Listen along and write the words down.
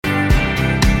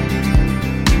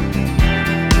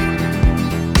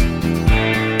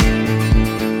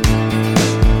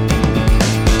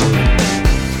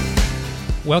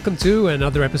Welcome to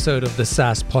another episode of the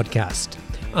SaaS Podcast.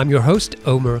 I'm your host,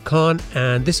 Omar Khan,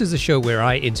 and this is a show where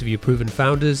I interview proven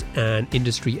founders and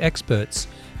industry experts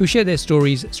who share their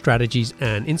stories, strategies,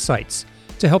 and insights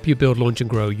to help you build, launch, and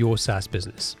grow your SaaS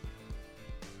business.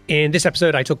 In this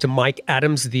episode, I talked to Mike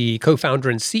Adams, the co-founder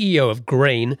and CEO of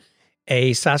Grain,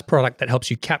 a SaaS product that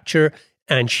helps you capture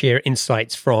and share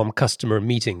insights from customer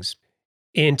meetings.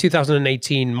 In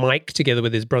 2018, Mike, together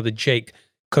with his brother Jake,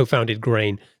 co-founded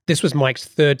Grain. This was Mike's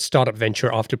third startup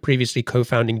venture after previously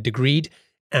co-founding Degreed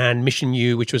and Mission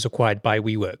U, which was acquired by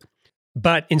WeWork.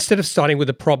 But instead of starting with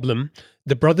a problem,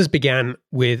 the brothers began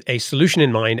with a solution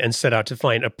in mind and set out to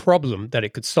find a problem that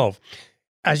it could solve.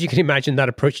 As you can imagine, that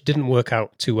approach didn't work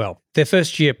out too well. Their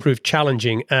first year proved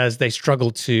challenging as they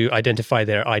struggled to identify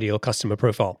their ideal customer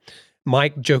profile.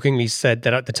 Mike jokingly said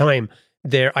that at the time,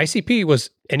 their ICP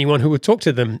was anyone who would talk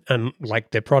to them and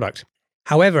like their product.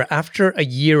 However, after a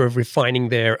year of refining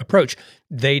their approach,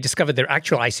 they discovered their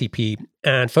actual ICP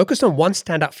and focused on one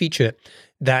standout feature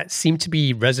that seemed to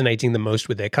be resonating the most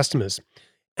with their customers.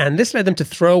 And this led them to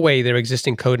throw away their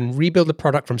existing code and rebuild the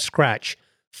product from scratch,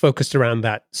 focused around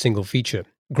that single feature.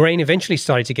 Grain eventually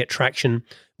started to get traction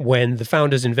when the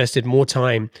founders invested more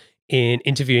time in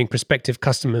interviewing prospective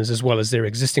customers as well as their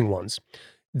existing ones.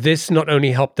 This not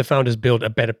only helped the founders build a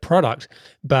better product,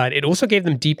 but it also gave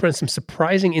them deeper and some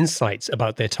surprising insights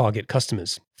about their target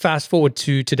customers. Fast forward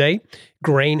to today,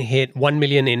 Grain hit 1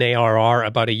 million in ARR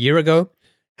about a year ago,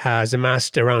 has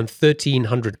amassed around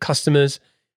 1,300 customers,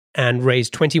 and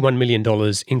raised $21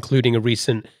 million, including a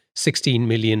recent $16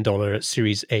 million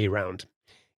Series A round.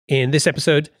 In this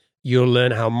episode, you'll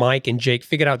learn how Mike and Jake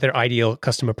figured out their ideal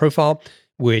customer profile,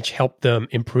 which helped them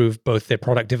improve both their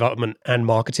product development and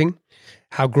marketing,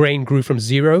 how Grain grew from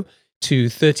 0 to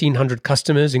 1,300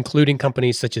 customers, including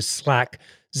companies such as Slack,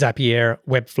 Zapier,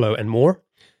 Webflow, and more.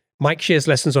 Mike shares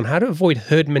lessons on how to avoid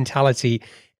herd mentality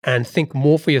and think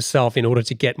more for yourself in order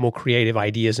to get more creative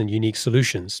ideas and unique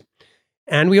solutions.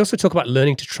 And we also talk about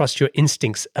learning to trust your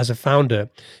instincts as a founder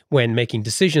when making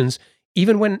decisions,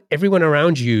 even when everyone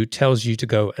around you tells you to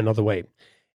go another way.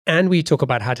 And we talk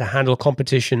about how to handle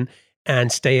competition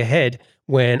and stay ahead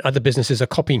when other businesses are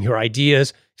copying your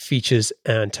ideas, features,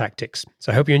 and tactics.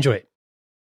 So I hope you enjoy it.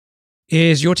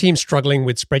 Is your team struggling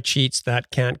with spreadsheets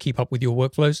that can't keep up with your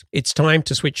workflows? It's time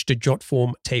to switch to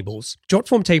JotForm Tables.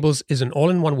 JotForm Tables is an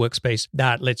all-in-one workspace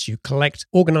that lets you collect,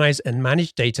 organize, and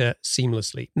manage data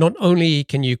seamlessly. Not only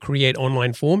can you create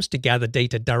online forms to gather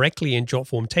data directly in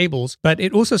JotForm Tables, but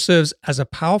it also serves as a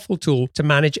powerful tool to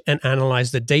manage and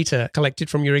analyze the data collected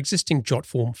from your existing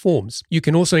JotForm forms. You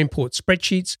can also import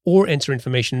spreadsheets or enter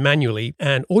information manually,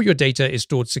 and all your data is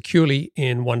stored securely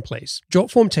in one place.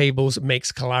 JotForm Tables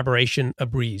makes collaboration a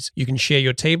breeze. You can share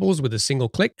your tables with a single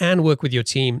click and work with your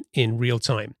team in real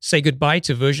time. Say goodbye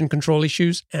to version control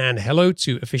issues and hello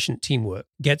to efficient teamwork.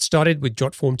 Get started with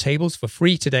JotForm Tables for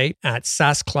free today at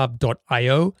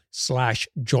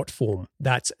saasclub.io/jotform.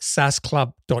 That's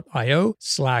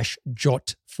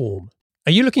saasclub.io/jotform.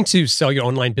 Are you looking to sell your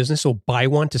online business or buy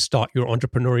one to start your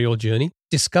entrepreneurial journey?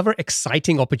 Discover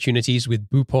exciting opportunities with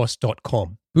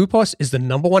boopos.com. Boopos is the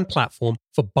 #1 platform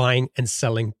for buying and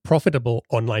selling profitable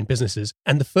online businesses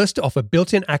and the first to offer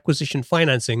built-in acquisition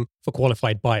financing for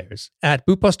qualified buyers. At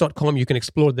boopos.com, you can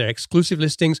explore their exclusive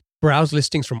listings, browse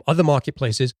listings from other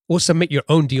marketplaces, or submit your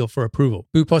own deal for approval.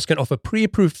 Boopos can offer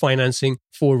pre-approved financing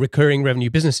for recurring revenue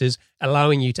businesses,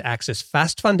 allowing you to access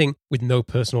fast funding with no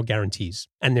personal guarantees.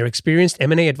 And their experienced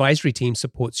M&A advisory team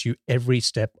supports you every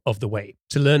step of the way.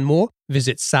 To learn more,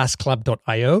 visit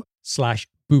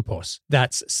saasclub.io/boopos.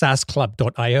 That's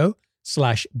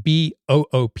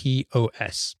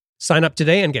saasclub.io/boopos. Sign up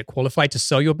today and get qualified to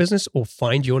sell your business or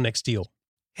find your next deal.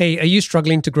 Hey, are you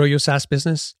struggling to grow your SaaS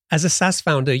business? As a SaaS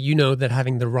founder, you know that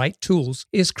having the right tools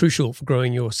is crucial for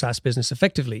growing your SaaS business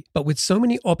effectively. But with so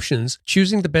many options,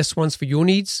 choosing the best ones for your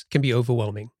needs can be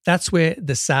overwhelming. That's where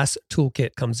the SaaS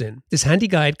Toolkit comes in. This handy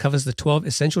guide covers the 12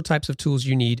 essential types of tools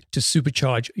you need to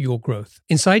supercharge your growth.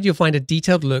 Inside, you'll find a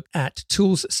detailed look at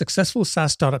tools successful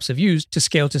SaaS startups have used to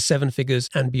scale to 7 figures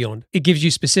and beyond. It gives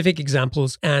you specific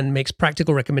examples and makes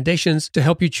practical recommendations to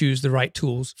help you choose the right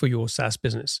tools for your SaaS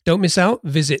business. Don't miss out.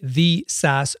 Visit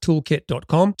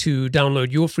thesaastoolkit.com to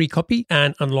download your free copy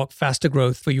and unlock faster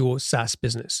growth for your SaaS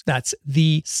business. That's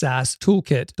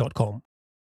thesaastoolkit.com.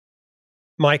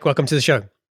 Mike, welcome to the show.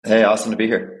 Hey, awesome to be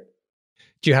here.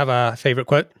 Do you have a favorite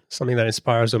quote, something that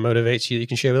inspires or motivates you that you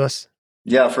can share with us?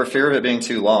 Yeah, for fear of it being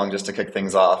too long, just to kick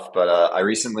things off, but I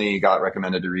recently got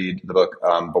recommended to read the book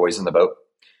Boys in the Boat.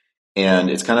 And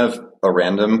it's kind of a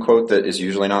random quote that is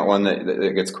usually not one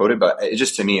that gets quoted, but it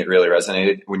just, to me, it really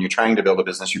resonated. When you're trying to build a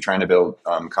business, you're trying to build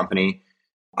a company,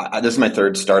 This is my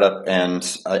third startup,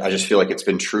 and I just feel like it's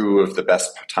been true of the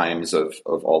best times of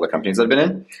all the companies I've been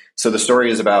in. So the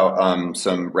story is about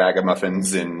some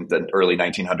ragamuffins in the early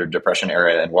 1900 Depression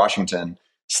era in Washington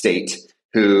State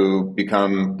who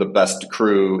become the best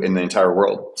crew in the entire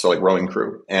world, so like rowing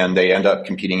crew. And they end up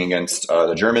competing against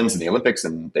the Germans in the Olympics,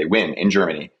 and they win in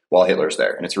Germany while Hitler's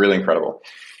there. And it's really incredible.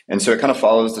 And so it kind of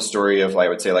follows the story of, I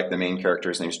would say, like the main character,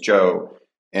 his name's Joe,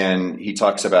 and he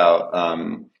talks about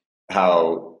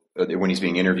how when he's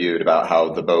being interviewed about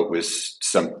how the boat was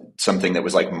something that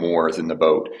was like more than the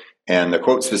boat. And the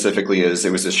quote specifically is,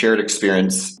 "It was a shared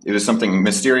experience. It was something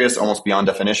mysterious, almost beyond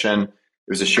definition. It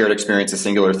was a shared experience, a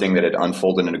singular thing that had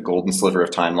unfolded in a golden sliver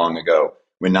of time long ago,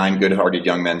 when 9 good-hearted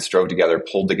young men strove together,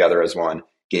 pulled together as one,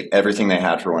 gave everything they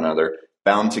had for one another,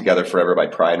 bound together forever by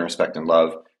pride and respect and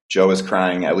love. Joe was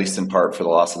crying, at least in part, for the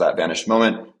loss of that vanished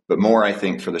moment, but more, I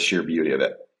think, for the sheer beauty of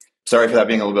it." Sorry for that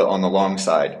being a little bit on the long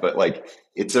side, but like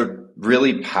it's a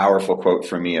really powerful quote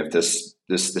for me of this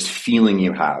feeling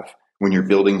you have when you're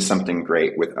building something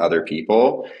great with other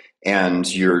people,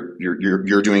 and you're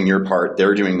doing your part,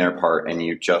 they're doing their part, and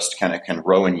you just kind of can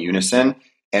row in unison.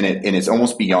 And it's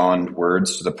almost beyond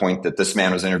words, to the point that this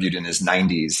man was interviewed in his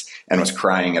 90s and was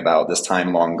crying about this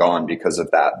time long gone because of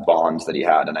that bond that he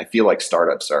had. And I feel like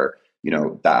startups are,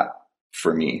 that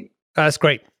for me. That's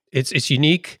great. It's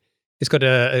unique. It's got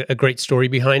a great story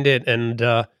behind it.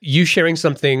 And you sharing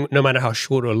something, no matter how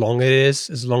short or long it is,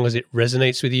 as long as it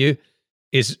resonates with you,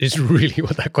 is really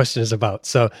what that question is about.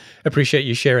 So I appreciate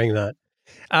you sharing that.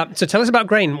 So tell us about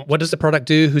Grain. What does the product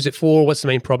do? Who's it for? What's the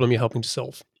main problem you're helping to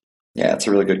solve? Yeah, it's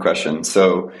a really good question.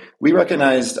 So we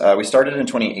recognized, we started in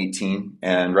 2018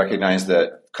 and recognized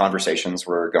that conversations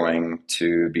were going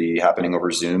to be happening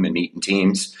over Zoom and Meet and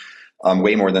Teams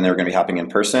way more than they were going to be happening in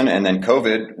person. And then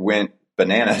COVID went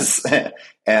bananas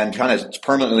and kind of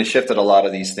permanently shifted a lot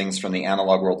of these things from the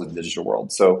analog world to the digital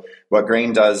world. So what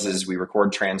Grain does is we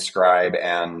record, transcribe,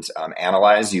 and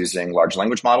analyze using large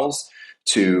language models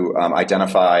to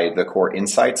identify the core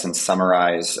insights and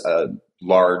summarize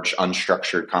large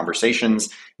unstructured conversations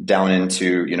down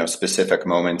into specific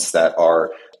moments that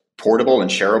are portable and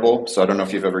shareable. So I don't know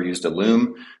if you've ever used a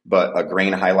Loom, but a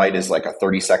Grain highlight is like a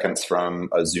 30 seconds from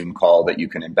a Zoom call that you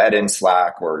can embed in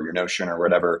Slack or your Notion or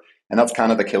whatever. And that's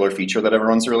kind of the killer feature that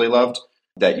everyone's really loved,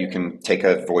 that you can take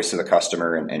a voice of the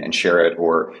customer and share it,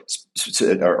 or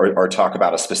talk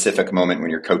about a specific moment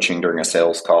when you're coaching during a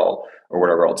sales call or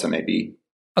whatever else it may be.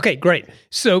 Okay, great.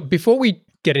 So before we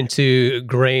get into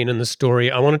Grain and the story,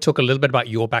 I want to talk a little bit about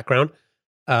your background.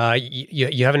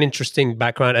 You have an interesting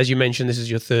background. As you mentioned, this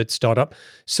is your third startup.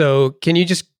 So can you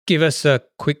just give us a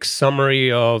quick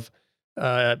summary of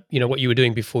what you were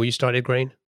doing before you started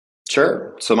Grain?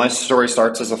 Sure. So my story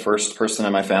starts as the first person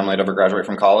in my family to ever graduate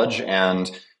from college,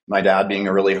 and my dad being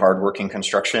a really hardworking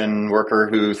construction worker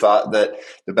who thought that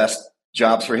the best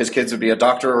jobs for his kids would be a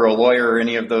doctor or a lawyer or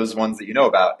any of those ones that you know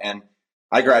about. And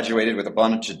I graduated with a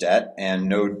bunch of debt and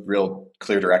no real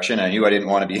clear direction. I knew I didn't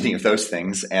want to be any of those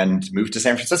things, and moved to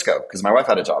San Francisco because my wife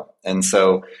had a job. And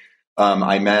so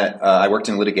I worked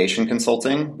in litigation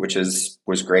consulting, which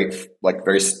was great, like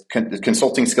very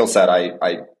consulting skill set.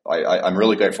 I'm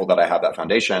really grateful that I have that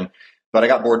foundation, but I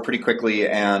got bored pretty quickly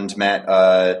and met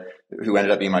who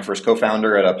ended up being my first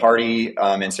co-founder at a party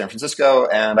in San Francisco,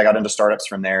 and I got into startups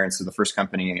from there. And so the first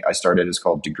company I started is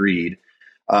called Degreed.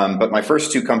 But my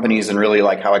first two companies, and really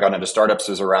like how I got into startups,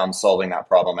 was around solving that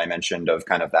problem I mentioned of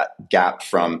kind of that gap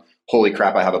from, holy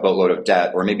crap, I have a boatload of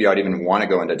debt, or maybe I'd even want to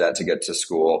go into debt to get to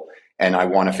school, and I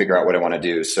want to figure out what I want to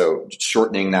do. So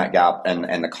shortening that gap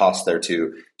and the cost there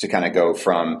to kind of go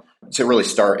from, to really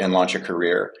start and launch a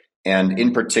career. And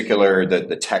in particular,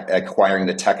 acquiring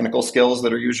the technical skills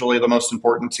that are usually the most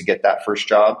important to get that first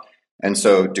job. And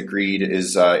so Degreed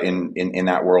is in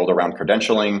that world around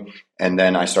credentialing. And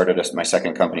then I started my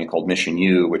second company called Mission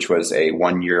U, which was a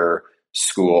 1-year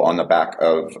school on the back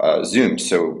of Zoom.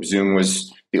 So Zoom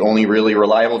was the only really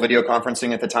reliable video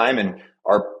conferencing at the time. And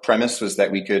our premise was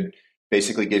that we could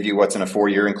basically give you what's in a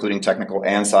 4-year, including technical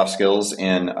and soft skills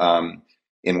in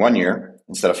 1 year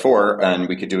instead of 4. And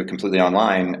we could do it completely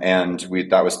online. And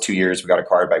that was 2 years. We got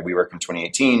acquired by WeWork in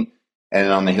 2018. And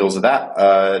on the heels of that,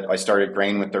 I started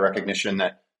Grain with the recognition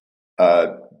that,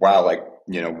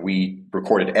 we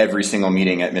recorded every single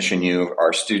meeting at Mission U,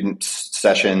 our student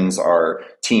sessions, our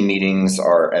team meetings,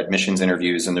 our admissions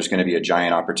interviews, and there's going to be a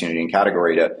giant opportunity and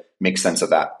category to make sense of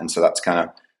that. And so that's kind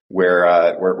of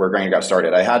where Grain got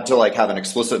started. I had to have an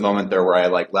explicit moment there where I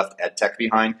left ed tech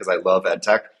behind because I love ed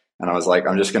tech, and I was like,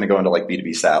 I'm just going to go into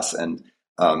B2B SaaS, and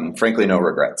frankly, no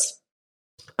regrets.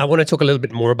 I want to talk a little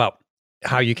bit more about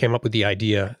how you came up with the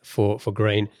idea for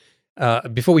Grain.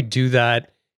 Before we do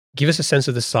that, Give us a sense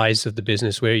of the size of the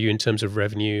business. Where are you in terms of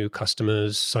revenue,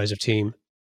 customers, size of team?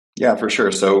 Yeah, for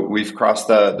sure. So we've crossed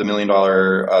the $1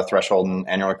 million threshold in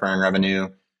annual recurring revenue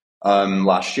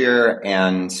last year,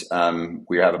 and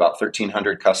we have about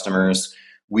 1,300 customers.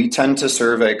 We tend to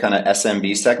serve a kind of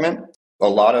SMB segment. A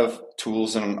lot of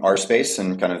tools in our space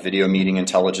and kind of video meeting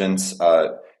intelligence.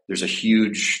 There's a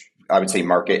huge, I would say,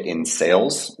 market in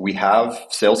sales. We have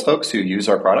sales folks who use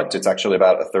our product. It's actually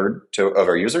about a third of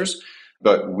our users,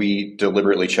 but we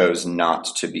deliberately chose not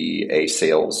to be a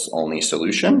sales only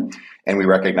solution. And we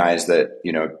recognize that,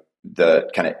 the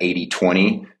kind of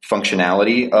 80-20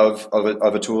 functionality of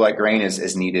a tool like Grain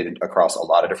is needed across a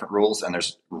lot of different roles, and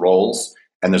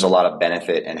there's a lot of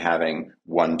benefit in having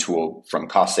one tool, from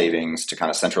cost savings to kind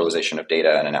of centralization of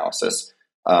data and analysis.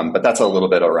 But that's a little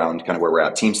bit around kind of where we're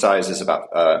at. Team size is about,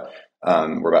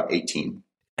 we're about 18.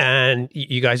 And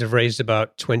you guys have raised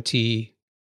about 20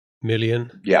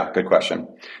 million? Yeah, good question.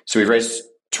 So we've raised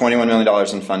 $21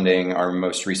 million in funding. Our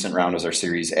most recent round was our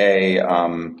Series A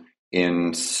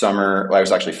in summer. Well, it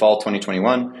was actually fall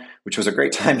 2021, which was a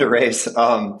great time to raise.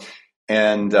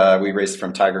 And we raised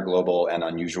from Tiger Global and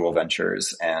Unusual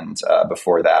Ventures. And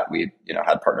before that, we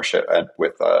had partnership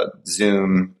with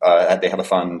Zoom. They have a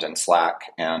fund, and Slack,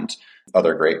 and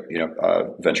other great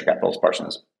venture capital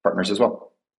partners as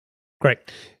well. Great.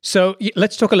 So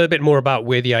let's talk a little bit more about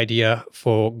where the idea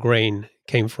for Grain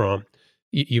came from.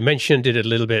 You mentioned it a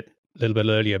little bit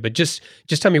earlier, but just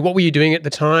tell me, what were you doing at the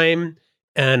time,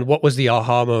 and what was the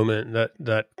aha moment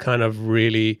that kind of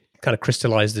really kind of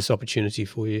crystallized this opportunity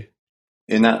for you?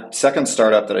 In that second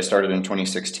startup that I started in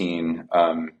 2016,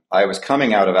 I was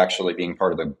coming out of actually being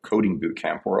part of the coding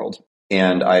bootcamp world.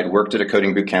 And I had worked at a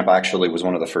coding bootcamp. I actually was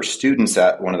one of the first students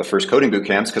at one of the first coding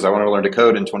bootcamps because I wanted to learn to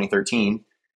code in 2013.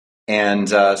 And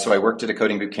so I worked at a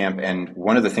coding bootcamp, and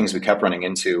one of the things we kept running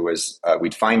into was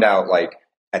we'd find out, like,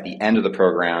 at the end of the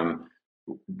program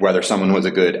whether someone was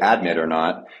a good admit or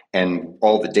not, and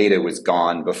all the data was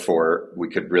gone before we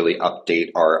could really update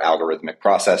our algorithmic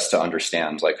process to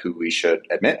understand, like, who we should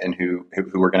admit and who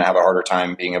were going to have a harder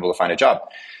time being able to find a job.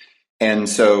 And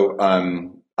so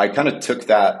I kind of took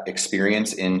that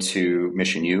experience into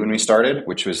Mission U when we started,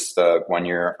 which was the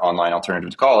 1-year online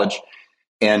alternative to college.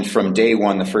 And from day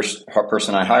one, the first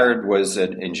person I hired was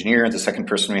an engineer. The second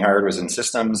person we hired was in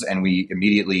systems. And we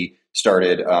immediately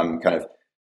started kind of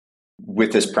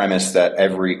with this premise that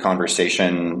every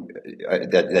conversation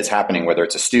that's happening, whether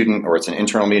it's a student or it's an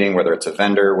internal meeting, whether it's a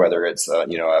vendor, whether it's a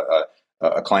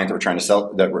client that we're trying to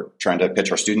sell, that we're trying to pitch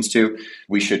our students to,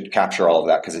 we should capture all of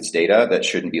that because it's data that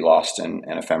shouldn't be lost and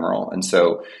ephemeral. And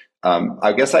so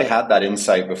I guess I had that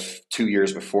insight 2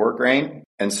 years before Grain.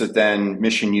 And so then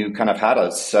Mission U kind of had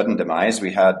a sudden demise.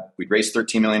 We'd raised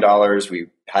 $13 million. We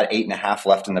had 8.5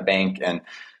 left in the bank. And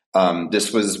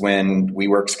this was when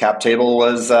WeWork's cap table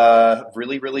was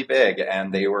really, really big,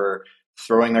 and they were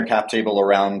throwing their cap table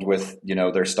around with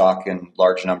their stock in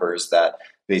large numbers. That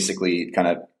basically kind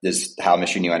of is how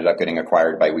Mission U ended up getting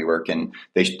acquired by WeWork, and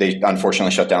they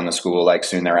unfortunately shut down the school like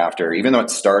soon thereafter. Even though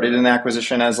it started in the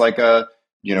acquisition as like a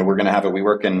we're going to have a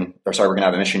WeWork we're going to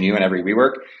have a Mission U in every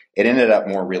WeWork. It ended up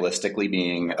more realistically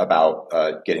being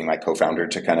about getting my co-founder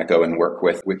to kind of go and work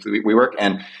with WeWork.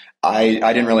 And I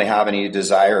didn't really have any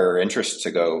desire or interest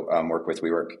to go work with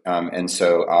WeWork. And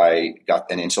so I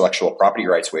got an intellectual property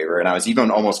rights waiver. And I was even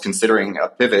almost considering a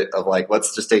pivot of like,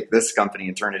 let's just take this company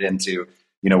and turn it into,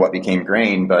 what became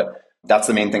Grain. But that's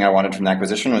the main thing I wanted from the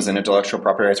acquisition, was an intellectual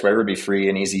property rights waiver, be free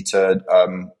and easy to,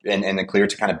 and clear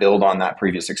to kind of build on that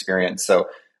previous experience. So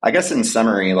I guess in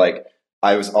summary, like,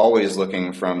 I was always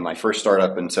looking from my first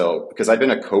startup because I've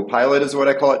been a co-pilot is what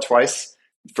I call it twice.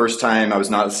 First time I was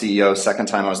not the CEO, second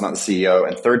time I was not the CEO,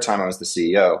 and third time I was the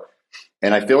CEO.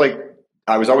 And I feel like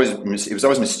it was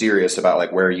always mysterious about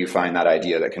like where you find that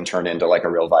idea that can turn into like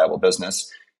a real viable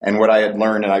business. And what I had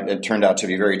learned, and it turned out to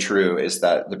be very true, is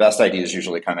that the best ideas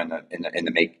usually come in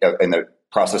the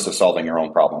process of solving your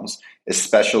own problems,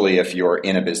 especially if you're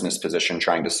in a business position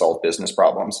trying to solve business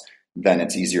problems. Then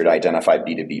it's easier to identify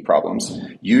B2B problems.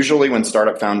 Usually when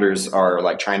startup founders are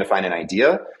like trying to find an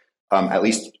idea, at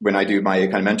least when I do my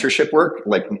kind of mentorship work,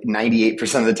 like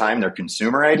 98% of the time they're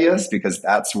consumer ideas, because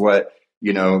that's what,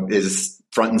 is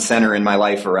front and center in my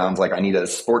life around like, I need a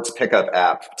sports pickup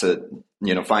app to,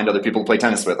 find other people to play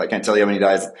tennis with. I can't tell you how many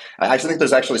guys. I actually think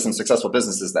there's actually some successful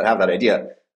businesses that have that idea,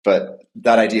 but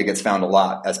that idea gets found a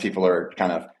lot as people are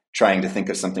kind of trying to think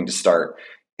of something to start.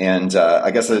 And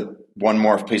I guess one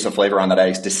more piece of flavor on that,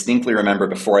 I distinctly remember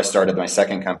before I started my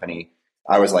second company,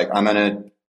 I was like, I'm going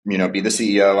to, be the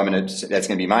CEO. That's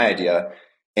going to be my idea.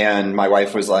 And my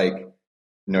wife was like,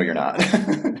 no, you're not.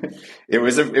 It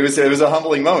was a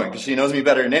humbling moment because she knows me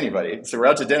better than anybody. So we're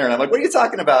out to dinner and I'm like, what are you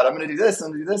talking about? I'm going to do this. I'm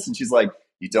going to do this. And she's like,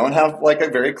 you don't have like a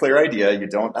very clear idea. You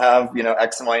don't have,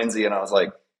 X and Y and Z. And I was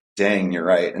like, dang, you're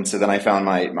right. And so then I found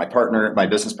my partner, my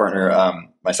business partner,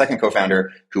 my second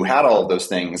co-founder who had all of those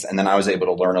things. And then I was able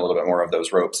to learn a little bit more of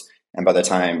those ropes. And by the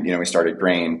time, we started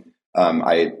Grain,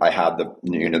 I had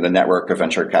the network of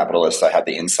venture capitalists. I had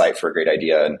the insight for a great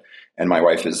idea. And my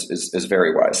wife is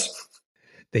very wise.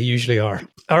 They usually are.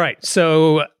 All right.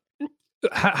 So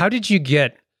how did you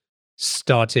get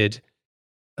started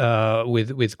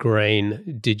with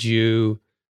Grain? Did you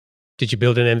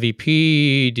build an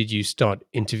MVP? Did you start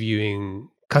interviewing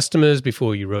customers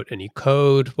before you wrote any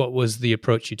code? What was the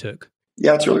approach you took?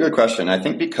 Yeah, it's a really good question. I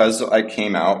think because I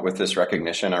came out with this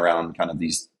recognition around kind of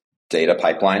these data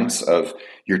pipelines of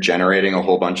you're generating a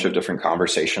whole bunch of different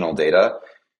conversational data.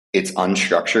 It's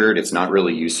unstructured, it's not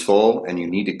really useful, and you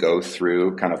need to go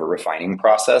through kind of a refining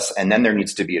process. And then there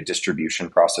needs to be a distribution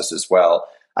process as well.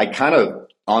 I kind of,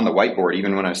 on the whiteboard,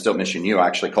 even when I was still at Mission U, I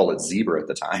actually called it Zebra at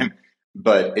the time.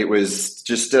 But it was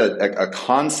just a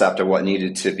concept of what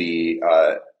needed to be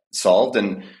solved,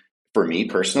 and for me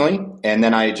personally. And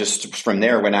then I just, from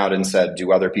there, went out and said,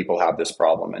 do other people have this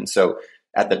problem? And so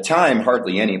at the time,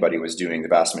 hardly anybody was doing the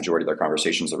vast majority of their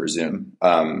conversations over Zoom,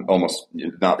 almost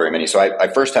not very many. So I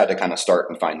first had to kind of start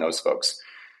and find those folks.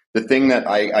 The thing that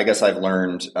I guess I've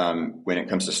learned when it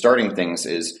comes to starting things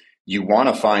is you want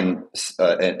to find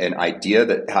an idea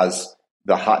that has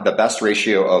the best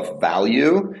ratio of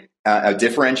value, a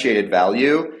differentiated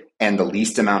value, and the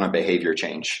least amount of behavior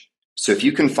change. So if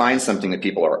you can find something that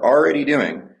people are already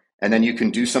doing, and then you can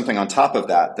do something on top of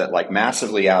that like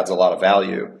massively adds a lot of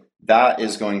value, that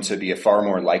is going to be a far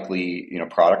more likely,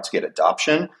 product to get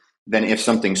adoption than if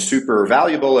something's super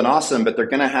valuable and awesome, but they're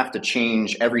going to have to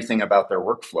change everything about their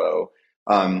workflow.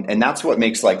 And that's what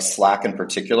makes like Slack in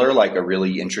particular, like a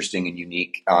really interesting and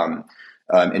unique,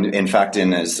 in fact,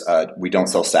 in his We Don't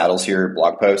Sell Saddles Here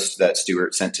blog post that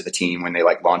Stuart sent to the team when they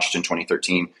launched in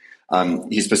 2013,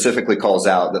 he specifically calls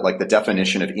out that the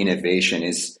definition of innovation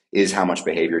is how much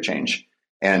behavior change.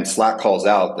 And Slack calls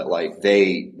out that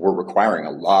they were requiring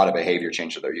a lot of behavior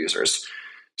change of their users.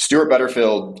 Stuart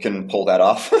Butterfield can pull that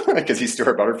off because he's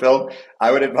Stuart Butterfield.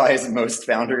 I would advise most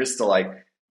founders to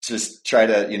just try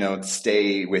to,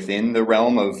 stay within the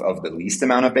realm of the least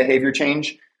amount of behavior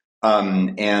change.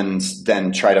 And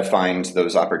then try to find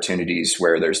those opportunities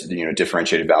where there's,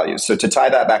 differentiated values. So to tie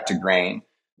that back to Grain,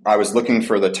 I was looking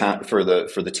for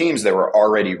the teams that were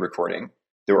already recording.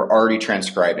 They were already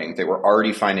transcribing. They were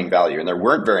already finding value. And there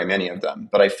weren't very many of them.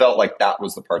 But I felt like that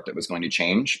was the part that was going to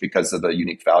change because of the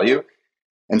unique value.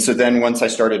 And so then once we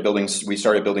started building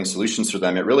solutions for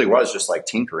them, it really was just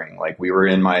tinkering. We were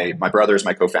in my brother's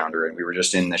my co-founder, and we were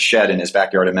just in the shed in his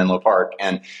backyard at Menlo Park.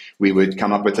 And we would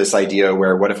come up with this idea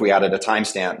where what if we added a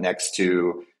timestamp next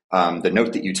to the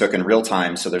note that you took in real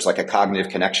time? So there's a cognitive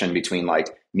connection between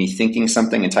me thinking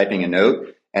something and typing a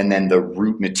note, and then the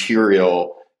root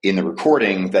material in the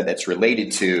recording that's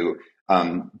related to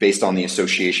based on the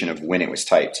association of when it was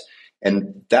typed.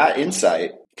 And that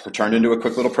insight turned into a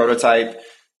quick little prototype.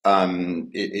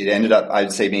 It ended up,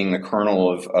 I'd say, being the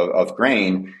kernel of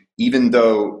Grain, even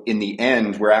though in the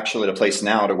end, we're actually at a place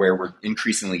now to where we're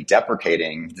increasingly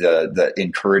deprecating the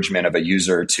encouragement of a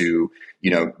user to,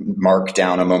 mark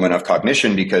down a moment of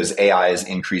cognition, because AI is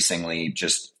increasingly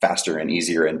just faster and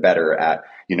easier and better at,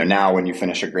 now when you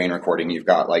finish a Grain recording, you've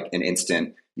got an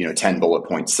instant, 10 bullet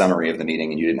point summary of the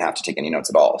meeting, and you didn't have to take any notes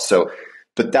at all. So,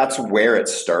 but that's where it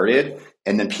started.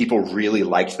 And then people really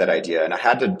liked that idea. And I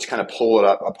had to kind of pull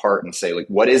it apart and say,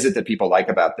 what is it that people like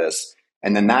about this?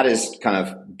 And then that has kind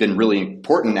of been really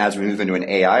important as we move into an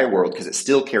AI world, because it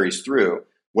still carries through.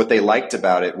 What they liked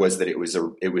about it was that it was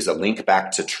a link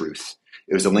back to truth.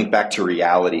 It was a link back to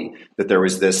reality, that there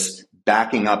was this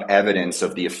backing up evidence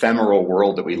of the ephemeral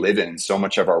world that we live in so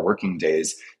much of our working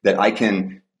days, that I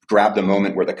can grab the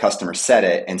moment where the customer said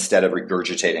it instead of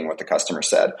regurgitating what the customer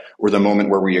said, or the moment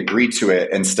where we agreed to it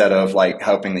instead of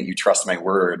hoping that you trust my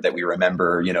word, that we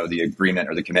remember, the agreement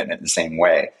or the commitment the same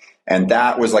way. And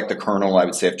that was the kernel, I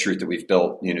would say, of truth that we've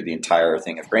built, the entire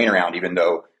thing of Grain around, even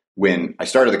though when I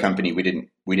started the company, we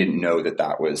didn't know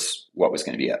that was what was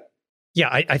going to be it. Yeah,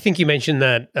 I think you mentioned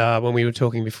that when we were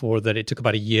talking before, that it took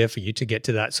about a year for you to get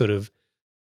to that sort of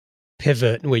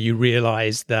pivot where you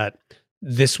realized that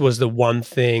this was the one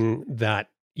thing that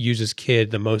users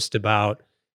cared the most about,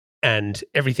 and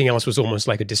everything else was almost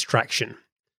like a distraction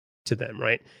to them,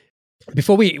 right?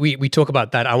 Before we talk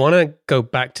about that, I want to go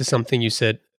back to something you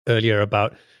said earlier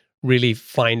about really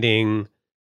finding,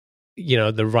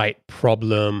 the right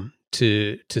problem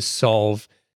to solve.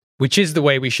 which is the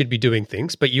way we should be doing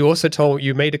things. But you also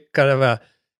you made a kind of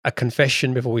a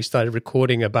confession before we started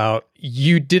recording about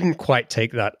you didn't quite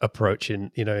take that approach in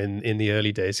the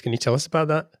early days. Can you tell us about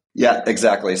that? Yeah,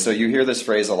 exactly. So you hear this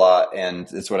phrase a lot, and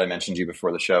it's what I mentioned to you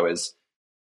before the show is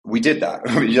we did that.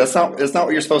 It's not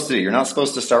what you're supposed to do. You're not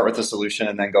supposed to start with a solution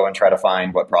and then go and try to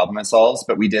find what problem it solves,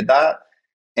 but we did that.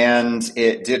 And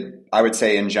it did, I would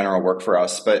say, in general work for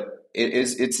us, but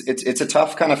it's a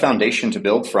tough kind of foundation to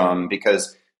build from,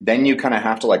 because then you kind of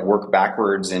have to like work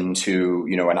backwards into,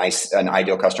 an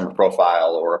ideal customer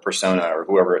profile or a persona or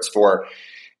whoever it's for.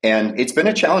 And it's been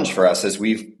a challenge for us, as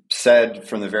we've said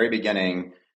from the very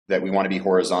beginning, that we want to be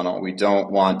horizontal. We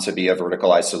don't want to be a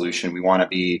verticalized solution. We want to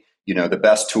be, the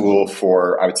best tool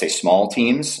for, I would say, small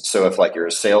teams. So if like you're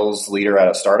a sales leader at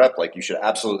a startup, like you should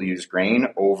absolutely use Grain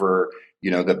over,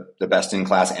 the best in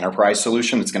class enterprise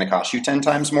solution that's going to cost you 10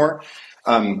 times more.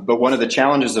 But one of the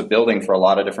challenges of building for a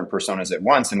lot of different personas at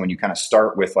once, and when you kind of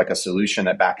start with like a solution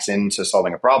that backs into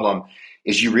solving a problem,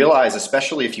 is you realize,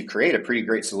 especially if you create a pretty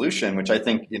great solution, which I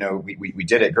think, we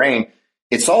did at Grain,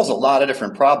 it solves a lot of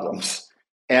different problems.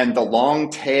 And the long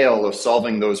tail of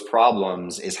solving those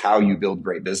problems is how you build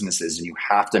great businesses, and you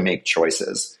have to make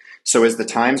choices. So as the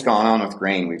time's gone on with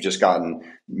Grain, we've just gotten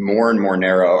more and more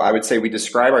narrow. I would say we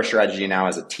describe our strategy now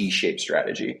as a T-shaped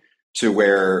strategy, to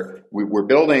where we're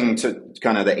building to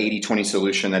kind of the 80-20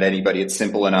 solution that anybody, it's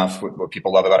simple enough. What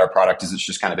people love about our product is it's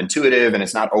just kind of intuitive and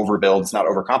it's not overbuilt, it's not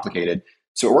overcomplicated.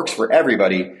 So it works for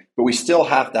everybody, but we still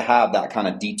have to have that kind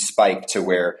of deep spike to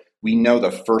where we know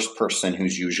the first person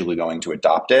who's usually going to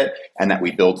adopt it, and that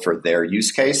we build for their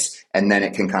use case, and then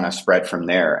it can kind of spread from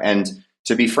there. And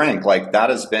to be frank, like that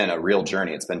has been a real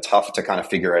journey. It's been tough to kind of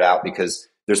figure it out, because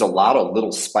there's a lot of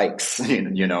little spikes,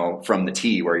 from the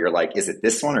T, where you're like, is it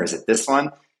this one or is it this one?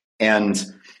 And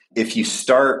if you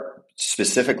start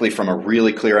specifically from a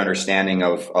really clear understanding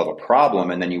of a problem,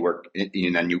 and then you work,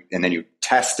 and then you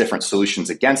test different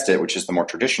solutions against it, which is the more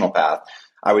traditional path,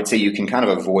 I would say you can kind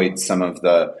of avoid some of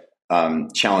the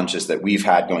challenges that we've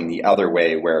had going the other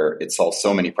way, where it solves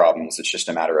so many problems. It's just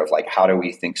a matter of like, how do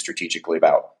we think strategically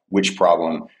about which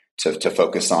problem to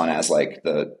focus on as like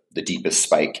the deepest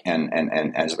spike and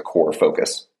as the core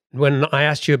focus. When I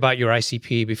asked you about your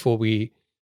ICP before we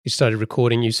started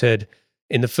recording, you said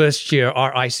in the first year,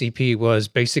 our ICP was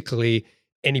basically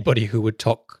anybody who would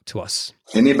talk to us.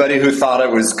 Anybody who thought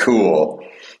it was cool.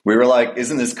 We were like,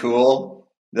 isn't this cool?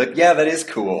 Like, yeah, that is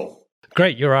cool.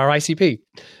 Great. You're our ICP.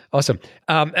 Awesome.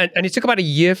 And it took about a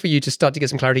year for you to start to get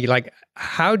some clarity. Like,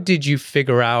 how did you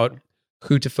figure out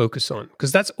who to focus on?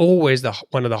 Because that's always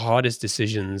one of the hardest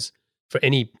decisions for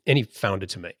any founder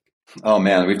to make. Oh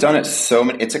man, we've done it so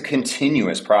many. It's a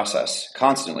continuous process,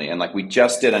 constantly. And like we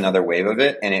just did another wave of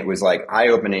it, and it was like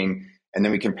eye-opening. And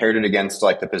then we compared it against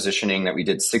like the positioning that we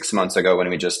did 6 months ago when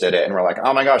we just did it. And we're like,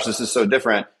 oh my gosh, this is so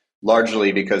different.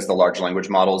 Largely because the large language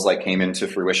models like came into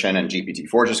fruition, and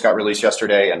GPT-4 just got released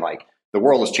yesterday, and like the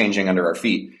world is changing under our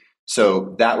feet.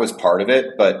 So that was part of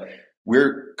it. But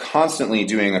we're constantly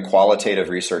doing a qualitative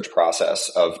research process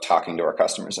of talking to our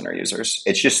customers and our users.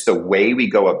 It's just the way we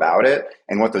go about it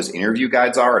and what those interview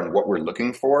guides are and what we're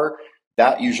looking for.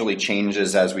 That usually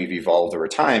changes as we've evolved over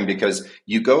time, because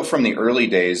you go from the early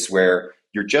days where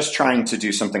you're just trying to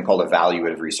do something called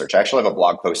evaluative research. I actually have a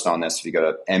blog post on this. If you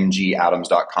go to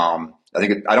mgadams.com,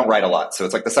 I don't write a lot, so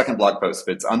it's like the second blog post,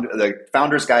 but it's the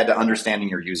Founder's Guide to Understanding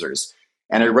Your Users.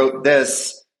 And I wrote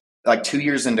this like 2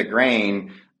 years into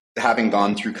Grain, having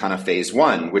gone through kind of phase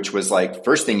one, which was like,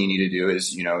 first thing you need to do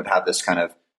is, have this kind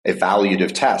of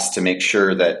evaluative test to make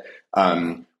sure that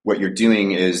what you're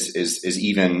doing is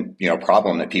even, a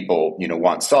problem that people,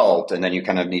 want solved. And then you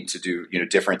kind of need to do,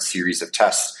 different series of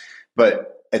tests.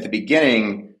 But at the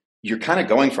beginning, you're kind of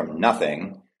going from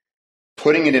nothing,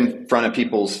 putting it in front of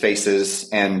people's faces.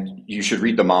 And you should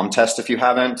read the mom test if you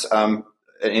haven't,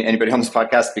 anybody on this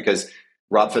podcast, because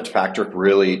Rob Fitzpatrick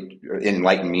really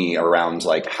enlightened me around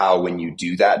like how, when you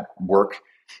do that work,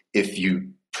 if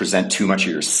you present too much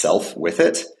of yourself with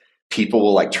it, people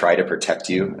will like try to protect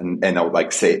you, and they'll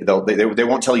like say, they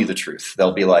won't tell you the truth.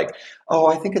 They'll be like, oh,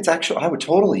 I think it's actually, I would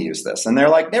totally use this. And they're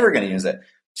like, never going to use it.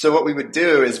 So what we would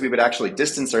do is we would actually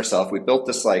distance ourselves. We built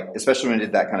this, like, especially when we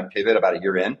did that kind of pivot about a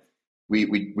year in,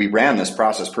 we ran this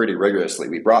process pretty rigorously.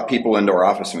 We brought people into our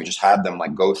office and we just had them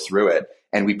like go through it.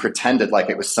 And we pretended like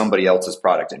it was somebody else's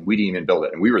product, and we didn't even build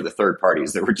it. And we were the third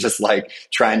parties that were just like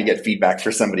trying to get feedback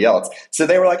for somebody else. So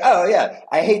they were like, oh yeah,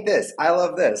 I hate this, I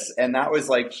love this. And that was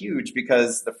like huge,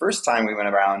 because the first time we went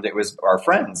around, it was our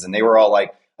friends, and they were all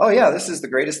like, oh yeah, this is the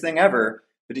greatest thing ever.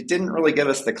 But it didn't really give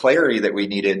us the clarity that we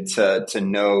needed to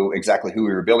know exactly who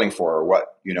we were building for, or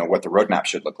what the roadmap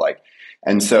should look like.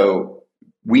 And so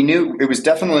we knew it was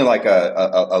definitely like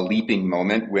a leaping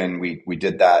moment when we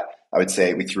did that. I would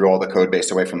say we threw all the code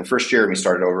base away from the first year and we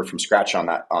started over from scratch on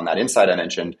that insight I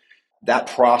mentioned. That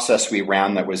process we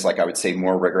ran that was like, I would say,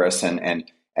 more rigorous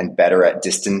and better at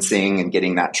distancing and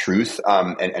getting that truth,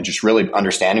 and just really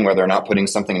understanding whether or not putting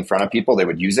something in front of people, they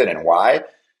would use it and why.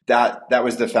 That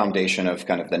was the foundation of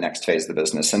kind of the next phase of the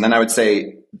business. And then I would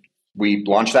say we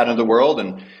launched that into the world,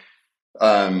 and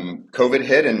COVID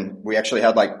hit, and we actually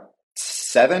had like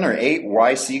 7 or 8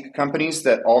 YC companies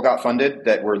that all got funded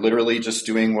that were literally just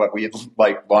doing what we had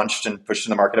like launched and pushed in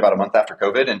the market about a month after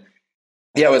COVID. And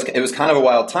yeah, it was kind of a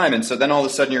wild time. And so then all of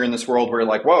a sudden you're in this world where you're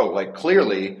like, whoa, like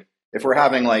clearly if we're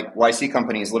having like YC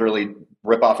companies literally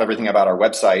rip off everything about our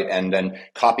website and then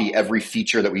copy every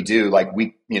feature that we do, like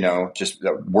we, just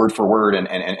word for word and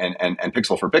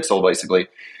pixel for pixel, basically,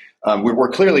 we're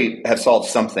clearly have solved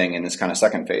something in this kind of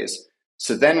second phase.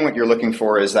 So then what you're looking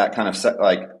for is that kind of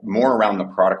like more around the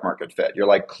product market fit. You're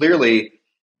like, clearly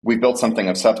we built something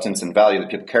of substance and value that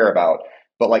people care about,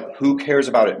 but like who cares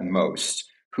about it most?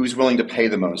 Who's willing to pay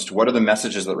the most? What are the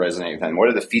messages that resonate with them? What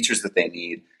are the features that they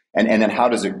need? And then how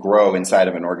does it grow inside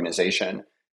of an organization?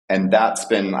 And that's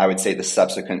been, I would say, the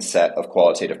subsequent set of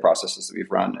qualitative processes that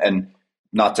we've run. And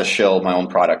not to shill my own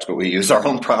product, but we use our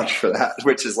own product for that,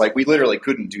 which is like, we literally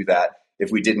couldn't do that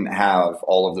if we didn't have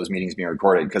all of those meetings being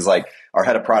recorded. Because like our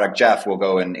head of product, Jeff, will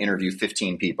go and interview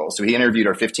 15 people. So he interviewed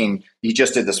he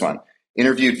just did this one,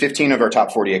 interviewed 15 of our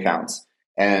top 40 accounts.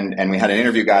 And we had an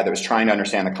interview guy that was trying to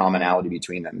understand the commonality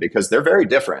between them because they're very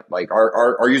different. Like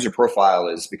our user profile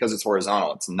is, because it's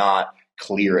horizontal, it's not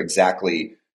clear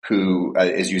exactly who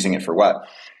is using it for what.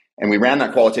 And we ran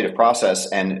that qualitative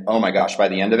process, and oh my gosh, by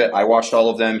the end of it, I watched all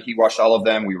of them. He watched all of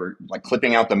them. We were like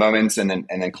clipping out the moments and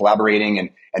then collaborating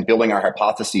and building our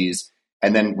hypotheses.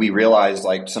 And then we realized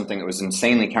like something that was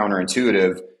insanely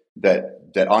counterintuitive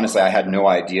that honestly I had no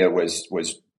idea was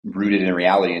rooted in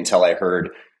reality until I heard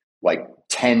like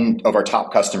 10 of our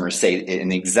top customers say it in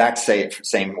the exact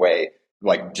same way,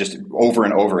 like just over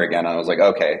and over again. I was like,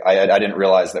 okay, I didn't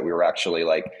realize that we were actually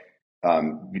like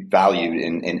valued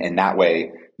in that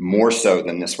way more so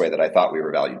than this way that I thought we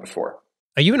were valued before.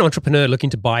 Are you an entrepreneur looking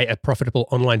to buy a profitable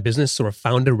online business or a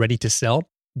founder ready to sell?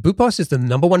 Boopos is the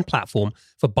 #1 platform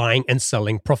for buying and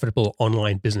selling profitable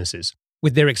online businesses.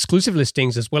 With their exclusive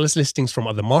listings, as well as listings from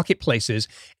other marketplaces,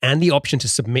 and the option to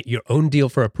submit your own deal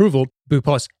for approval,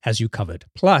 Boopos has you covered.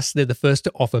 Plus, they're the first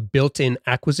to offer built-in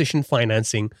acquisition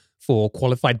financing for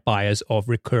qualified buyers of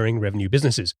recurring revenue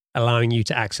businesses, allowing you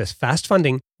to access fast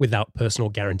funding without personal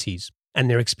guarantees. And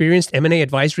their experienced M&A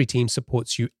advisory team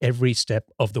supports you every step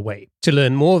of the way. To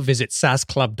learn more, visit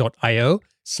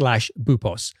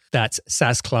saasclub.io/Boopos. That's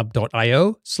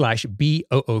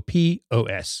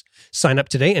saasclub.io/BOOPOS. Sign up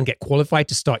today and get qualified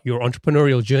to start your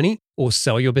entrepreneurial journey or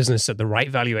sell your business at the right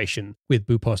valuation with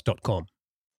Boopos.com.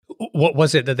 What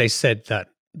was it that they said that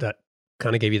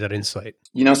kind of gave you that insight?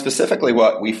 Specifically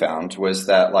what we found was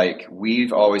that like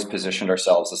we've always positioned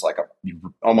ourselves as like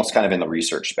almost kind of in the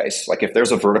research space. Like if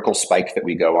there's a vertical spike that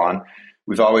we go on,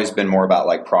 we've always been more about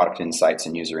like product insights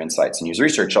and user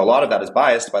research. A lot of that is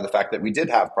biased by the fact that we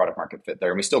did have product market fit there,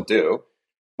 and we still do.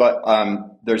 But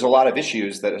there's a lot of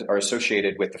issues that are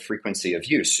associated with the frequency of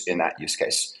use in that use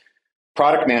case.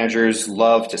 Product managers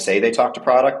love to say they talk to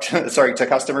to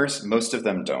customers. Most of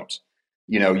them don't.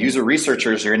 User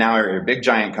researchers, you're a big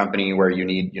giant company where you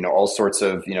need, all sorts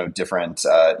of, different,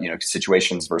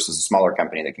 situations versus a smaller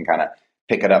company that can kind of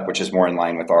pick it up, which is more in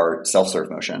line with our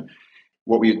self-serve motion.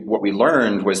 What we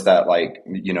learned was that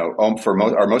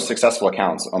for our most successful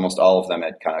accounts, almost all of them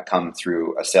had kind of come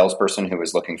through a salesperson who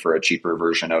was looking for a cheaper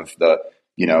version of the,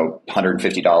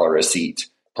 $150 a seat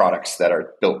products that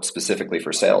are built specifically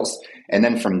for sales. And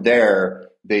then from there,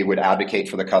 they would advocate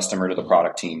for the customer to the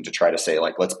product team to try to say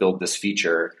like, let's build this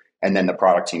feature. And then the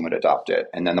product team would adopt it.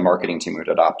 And then the marketing team would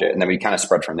adopt it. And then we kind of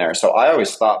spread from there. So I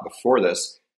always thought before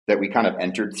this that we kind of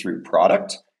entered through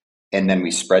product and then we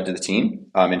spread to the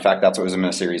team. In fact, that's what was in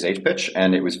the Series H pitch.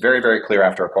 And it was very, very clear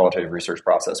after our qualitative research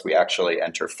process, we actually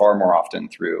enter far more often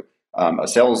through a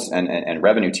sales and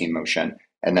revenue team motion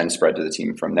and then spread to the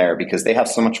team from there because they have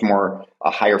so much more,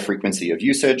 a higher frequency of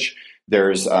usage.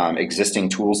 There's existing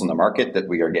tools in the market that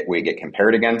we get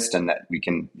compared against and that we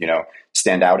can,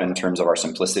 stand out in terms of our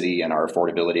simplicity and our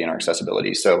affordability and our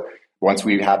accessibility. So once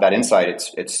we have that insight,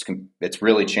 it's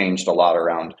really changed a lot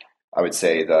around, I would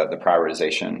say, the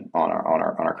prioritization on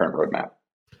our current roadmap.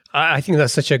 I think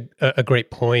that's such a great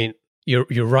point.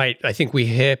 You're right. I think we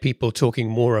hear people talking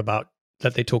more about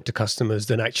that they talk to customers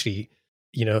than actually,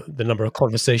 the number of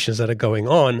conversations that are going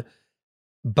on.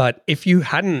 But if you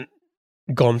hadn't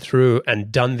gone through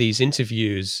and done these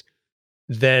interviews,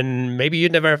 then maybe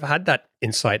you'd never have had that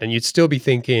insight, and you'd still be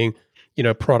thinking,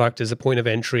 product as a point of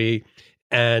entry,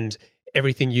 and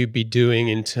everything you'd be doing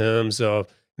in terms of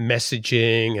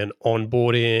messaging and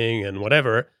onboarding and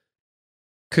whatever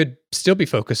could still be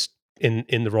focused in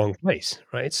the wrong place,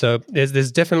 right? So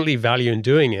there's definitely value in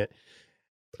doing it.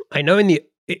 I know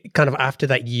kind of after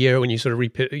that year when you sort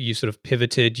of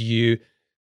pivoted, you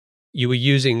were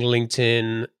using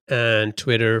LinkedIn and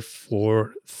Twitter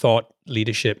for thought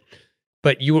leadership,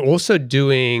 but you were also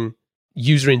doing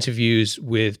user interviews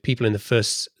with people in the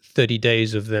first 30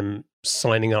 days of them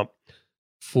signing up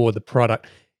for the product.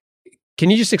 Can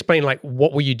you just explain, like,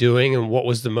 what were you doing and what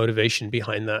was the motivation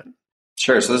behind that?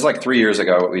 Sure. So this is like 3 years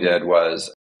ago. What we did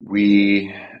was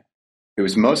it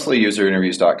was mostly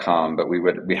userinterviews.com, but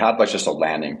we had like just a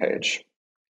landing page.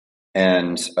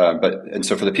 And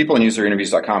so for the people in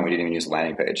userinterviews.com, we didn't even use a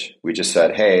landing page. We just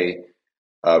said, hey,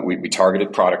 we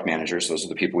targeted product managers. Those are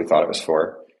the people we thought it was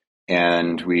for.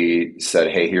 And we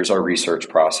said, hey, here's our research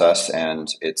process. And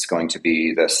it's going to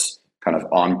be this kind of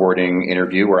onboarding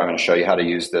interview where I'm going to show you how to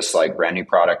use this like brand new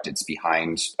product. It's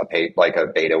behind a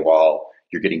beta wall.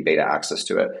 You're getting beta access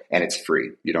to it, and it's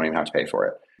free. You don't even have to pay for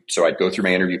it. So I'd go through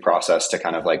my interview process to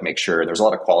kind of like make sure there's a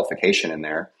lot of qualification in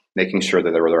there, making sure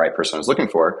that they were the right person I was looking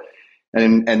for.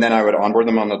 And then I would onboard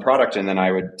them on the product, and then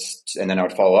I would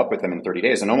follow up with them in 30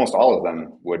 days. And almost all of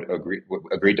them would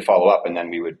agree to follow up, and then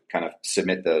we would kind of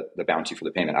submit the bounty for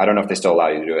the payment. I don't know if they still allow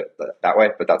you to do it that way,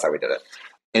 but that's how we did it.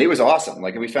 And it was awesome.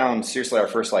 Like we found seriously our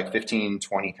first like 15,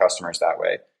 20 customers that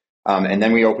way. And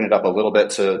then we opened it up a little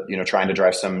bit to, trying to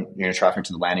drive some, traffic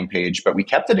to the landing page, but we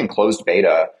kept it in closed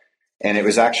beta. And it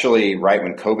was actually right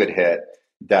when COVID hit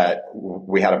that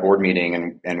we had a board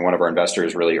meeting, and one of our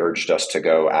investors really urged us to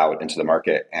go out into the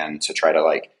market and to try to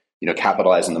like,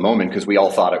 capitalize in the moment, because we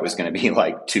all thought it was going to be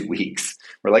like 2 weeks.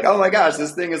 We're like, oh my gosh,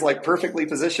 this thing is like perfectly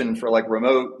positioned for like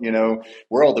remote,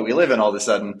 world that we live in all of a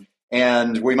sudden.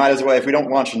 And we might as well, if we don't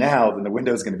launch now, then the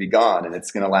window is going to be gone and it's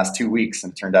going to last 2 weeks.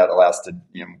 And it turned out it lasted,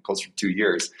 closer to 2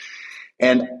 years.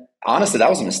 And honestly, that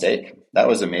was a mistake. That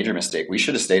was a major mistake. We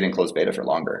should have stayed in closed beta for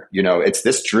longer. It's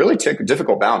this really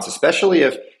difficult balance, especially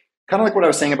if kind of like what I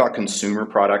was saying about consumer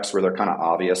products where they're kind of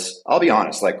obvious. I'll be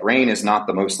honest, like Rain is not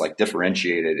the most like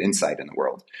differentiated insight in the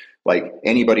world. Like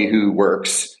anybody who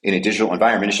works in a digital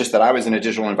environment, it's just that I was in a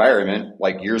digital environment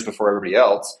like years before everybody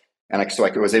else. And so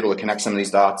I was able to connect some of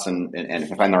these dots and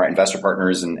find the right investor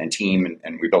partners and team,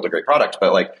 and we built a great product.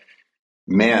 But like,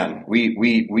 man,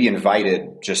 we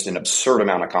invited just an absurd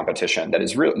amount of competition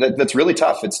that's really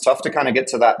tough. It's tough to kind of get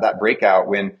to that breakout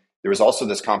when there was also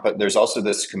this there's also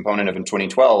this component of in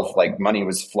 2012, like money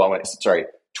was flowing. Sorry,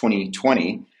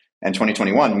 2020 and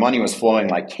 2021, money was flowing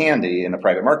like candy in the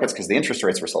private markets because the interest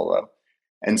rates were so low.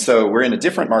 And so we're in a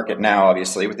different market now,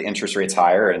 obviously, with the interest rates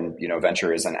higher, and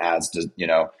venture isn't as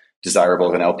desirable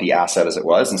of an LP asset as it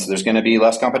was. And so there's going to be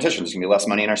less competition. There's going to be less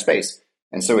money in our space.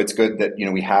 And so it's good that,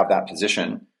 we have that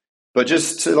position. But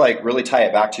just to like really tie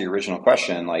it back to your original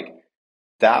question, like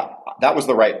that was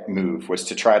the right move, was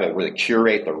to try to really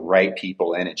curate the right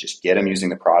people in and just get them using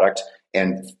the product.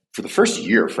 And for the first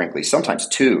year, frankly, sometimes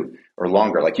 2 or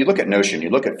longer, like you look at Notion, you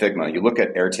look at Figma, you look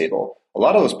at Airtable, a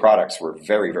lot of those products were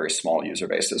very, very small user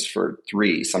bases for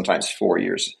 3, sometimes 4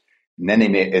 years. And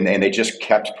then they just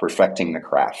kept perfecting the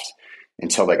craft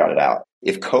until they got it out.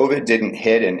 If COVID didn't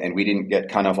hit and we didn't get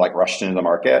kind of like rushed into the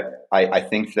market, I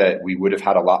think that we would have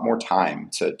had a lot more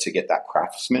time to get that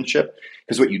craftsmanship.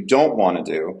 Because what you don't want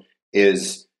to do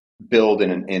is build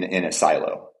in a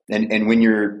silo. And when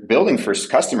you're building for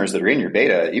customers that are in your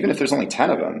beta, even if there's only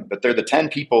 10 of them, but they're the 10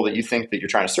 people that you think that you're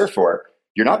trying to serve for,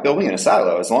 you're not building in a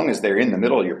silo as long as they're in the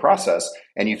middle of your process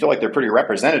and you feel like they're pretty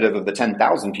representative of the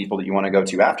 10,000 people that you want to go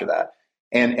to after that.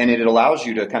 And it allows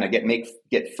you to kind of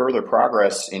get further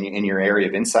progress in your area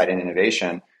of insight and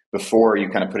innovation before you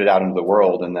kind of put it out into the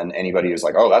world. And then anybody who's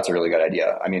like, oh, that's a really good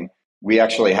idea. I mean, we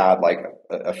actually had like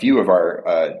a few of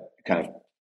our kind of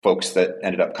folks that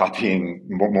ended up copying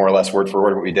more or less word for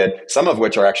word what we did, some of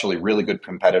which are actually really good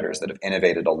competitors that have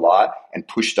innovated a lot and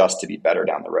pushed us to be better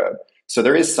down the road. So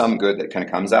there is some good that kind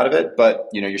of comes out of it, but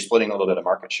you're splitting a little bit of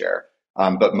market share.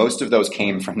 But most of those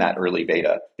came from that early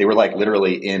beta. They were like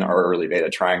literally in our early beta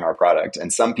trying our product.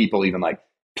 And some people even like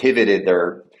pivoted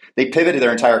their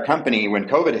entire company when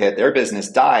COVID hit, their business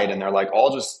died. And they're like,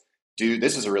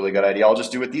 this is a really good idea. I'll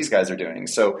just do what these guys are doing.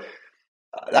 So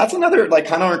that's another like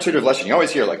counterintuitive lesson. You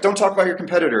always hear like, don't talk about your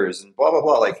competitors and blah, blah,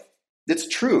 blah. Like it's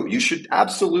true. You should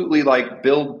absolutely like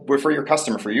build for your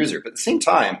customer, for your user. But at the same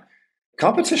time,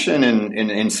 competition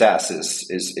in SaaS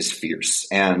is fierce.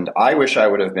 And I wish I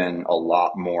would have been a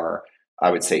lot more, I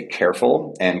would say,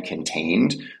 careful and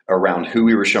contained around who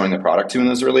we were showing the product to in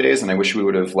those early days. And I wish we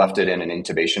would have left it in an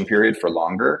incubation period for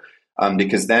longer.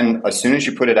 Because then as soon as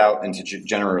you put it out into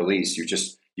general release,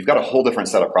 you've got a whole different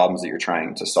set of problems that you're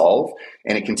trying to solve.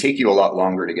 And it can take you a lot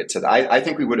longer to get to that. I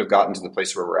think we would have gotten to the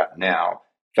place where we're at now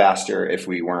faster if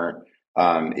we weren't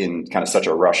in kind of such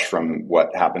a rush from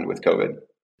what happened with COVID.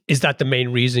 Is that the main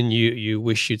reason you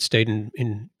wish you'd stayed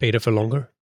in beta for longer?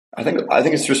 I think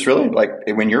it's just really like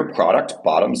when your product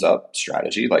bottoms up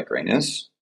strategy, like Grain is,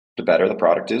 the better the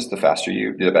product is, the faster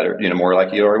the better, more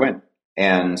likely you are to win.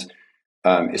 And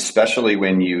especially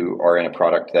when you are in a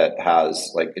product that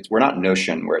has we're not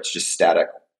Notion where it's just static.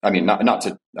 I mean, not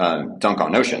to dunk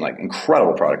on Notion, like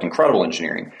incredible product, incredible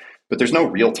engineering, but there's no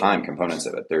real time components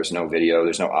of it. There's no video,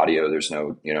 there's no audio, there's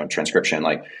no transcription.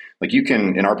 Like you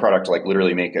can in our product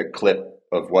literally make a clip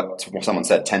of what someone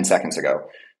said 10 seconds ago.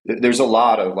 There's a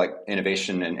lot of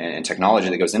innovation and technology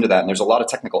that goes into that, and there's a lot of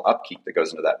technical upkeep that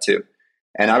goes into that too.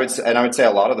 And I would say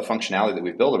a lot of the functionality that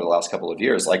we've built over the last couple of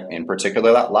years, like in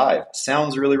particular that live,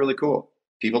 sounds really, really cool.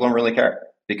 People don't really care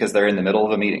because they're in the middle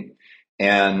of a meeting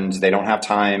and they don't have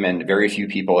time, and very few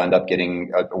people end up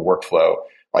getting a workflow.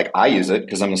 Like I use it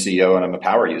because I'm the CEO and I'm a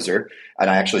power user, and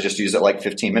I actually just used it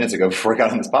 15 minutes ago before I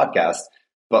got on this podcast.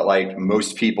 But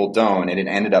most people don't, and it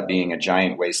ended up being a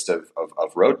giant waste of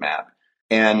roadmap.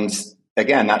 And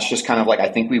again, that's just kind of I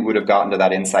think we would have gotten to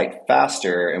that insight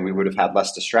faster, and we would have had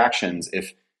less distractions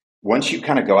if once you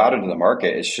kind of go out into the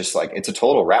market, it's just it's a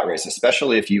total rat race,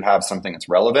 especially if you have something that's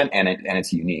relevant and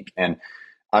it's unique. And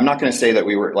I'm not going to say that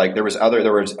we were there was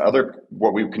other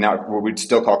what we'd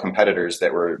still call competitors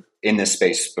that were in this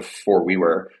space before we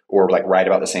were, or right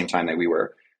about the same time that we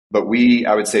were. But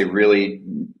I would say, really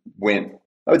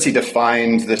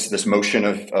defined this motion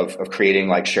of creating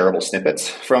shareable snippets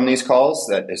from these calls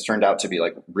that has turned out to be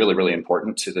really, really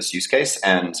important to this use case.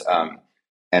 And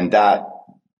that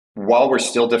while we're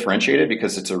still differentiated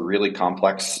because it's a really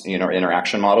complex,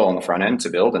 interaction model on the front end to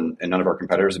build, and none of our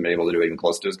competitors have been able to do it even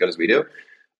close to as good as we do,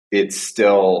 it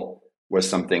still was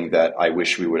something that I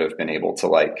wish we would have been able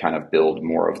to kind of build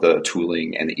more of the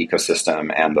tooling and the ecosystem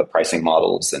and the pricing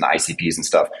models and the ICPs and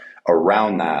stuff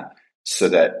around that, so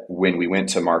that when we went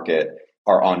to market,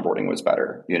 our onboarding was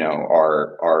better,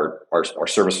 our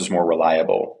service was more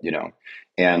reliable,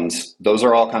 and those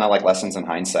are all kind of lessons in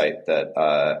hindsight that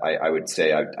I would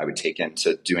say I would take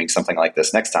into doing something like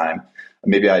this next time.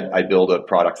 Maybe I'd build a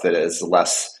product that is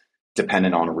less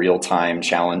dependent on real time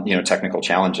challenge, technical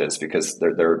challenges, because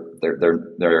they're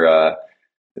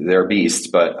a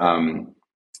beast. But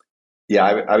yeah,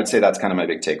 I would say that's kind of my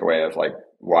big takeaway of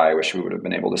why I wish we would have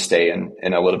been able to stay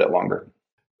in a little bit longer.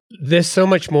 There's so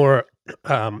much more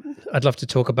I'd love to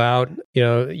talk about.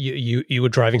 You were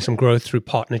driving some growth through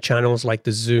partner channels like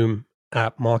the Zoom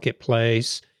app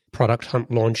marketplace, product hunt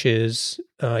launches.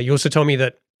 You also told me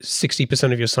that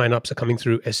 60% of your signups are coming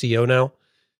through SEO now.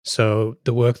 So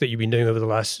the work that you've been doing over the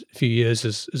last few years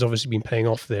has obviously been paying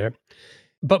off there.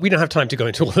 But we don't have time to go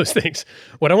into all those things.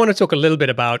 What I want to talk a little bit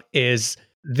about is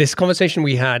this conversation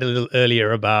we had a little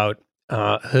earlier about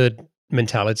herd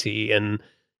mentality and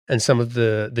some of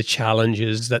the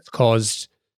challenges that's caused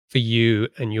for you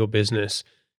and your business.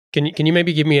 Can you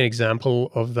maybe give me an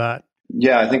example of that?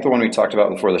 Yeah, I think the one we talked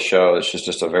about before the show, it's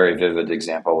just a very vivid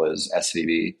example, is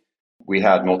SVB. We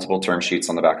had multiple term sheets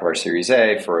on the back of our Series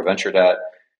A for a venture debt,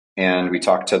 and we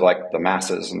talked to the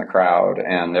masses in the crowd,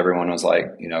 and everyone was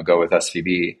go with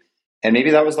SVB. And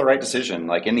maybe that was the right decision.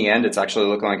 In the end, it's actually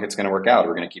looking like it's going to work out.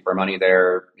 We're going to keep our money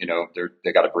there.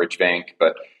 They got a bridge bank,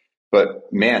 but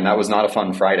man, that was not a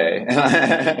fun Friday.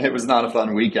 It was not a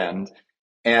fun weekend.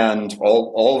 And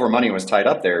all of our money was tied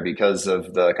up there because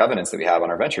of the covenants that we have on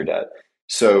our venture debt.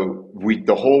 So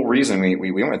the whole reason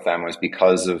we went with them was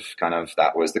because of kind of,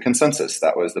 that was the consensus,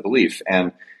 that was the belief.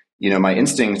 And, my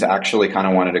instinct actually kind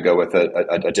of wanted to go with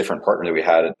a different partner that we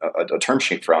had a term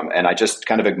sheet from, and I just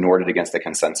kind of ignored it against the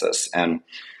consensus. And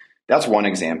that's one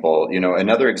example.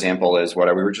 Another example is what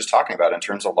we were just talking about in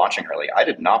terms of launching early. I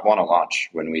did not want to launch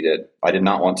when we did. I did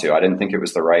not want to. I didn't think it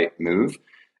was the right move.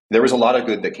 There was a lot of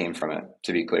good that came from it,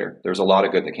 to be clear. There was a lot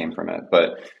of good that came from it,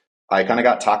 but I kind of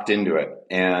got talked into it,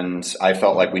 and I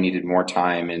felt like we needed more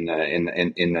time in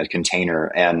the container,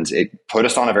 and it put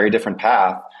us on a very different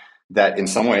path that in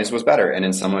some ways was better and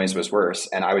in some ways was worse.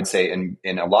 And I would say in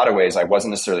a lot of ways I wasn't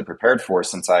necessarily prepared for,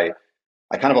 since I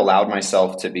kind of allowed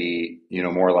myself to be,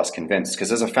 more or less convinced.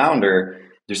 Because as a founder,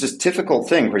 there's this difficult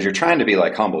thing where you're trying to be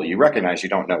humble. You recognize you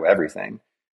don't know everything.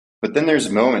 But then there's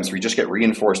moments where you just get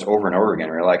reinforced over and over again,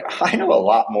 where you're I know a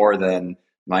lot more than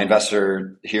my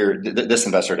investor here, this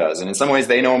investor does. And in some ways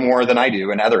they know more than I do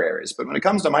in other areas. But when it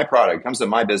comes to my product, it comes to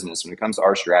my business, when it comes to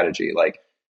our strategy,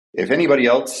 if anybody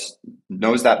else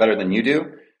knows that better than you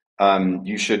do,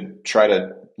 you should try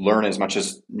to learn as much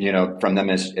as, from them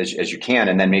as you can,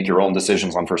 and then make your own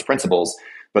decisions on first principles.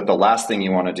 But the last thing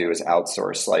you want to do is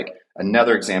outsource. Like,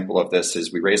 another example of this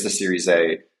is we raised the Series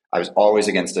A. I was always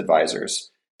against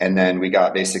advisors. And then we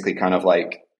got basically kind of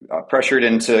like pressured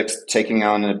into taking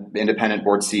on an independent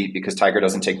board seat because Tiger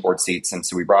doesn't take board seats. And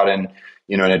so we brought in,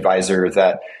 an advisor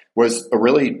that was a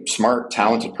really smart,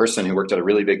 talented person who worked at a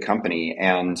really big company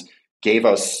and gave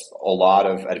us a lot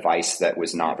of advice that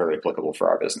was not very applicable for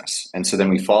our business. And so then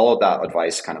we followed that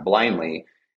advice kind of blindly,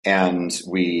 and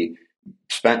we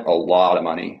spent a lot of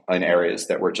money in areas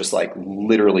that were just like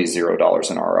literally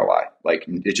 $0 in ROI. Like,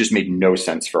 it just made no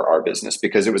sense for our business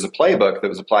because it was a playbook that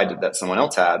was applied to that someone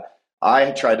else had.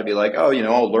 I tried to be like,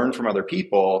 I'll learn from other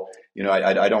people.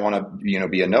 I don't want to,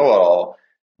 be a know-it-all.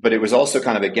 But it was also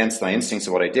kind of against my instincts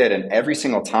of what I did. And every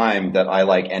single time that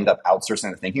I end up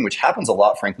outsourcing the thinking, which happens a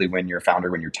lot, frankly, when you're a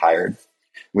founder, when you're tired,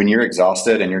 when you're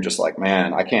exhausted and you're just like,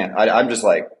 man, I can't, I'm just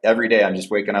like, every day I'm just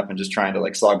waking up and just trying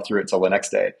to slog through it till the next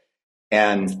day.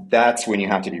 And that's when you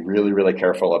have to be really, really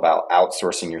careful about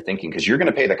outsourcing your thinking, because you're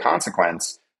going to pay the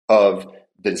consequence of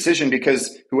the decision,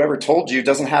 because whoever told you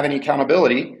doesn't have any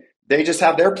accountability. They just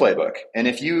have their playbook. And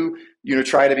if you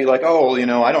try to be like,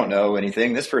 I don't know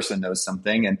anything, this person knows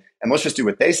something, and let's just do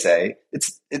what they say,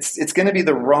 it's going to be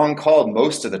the wrong call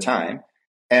most of the time,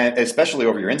 and especially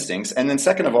over your instincts. And then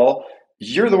second of all,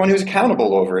 you're the one who's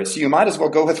accountable over it. So you might as well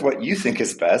go with what you think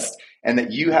is best and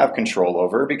that you have control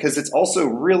over, because it's also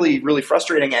really, really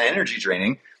frustrating and energy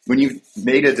draining when you've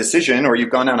made a decision or you've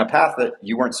gone down a path that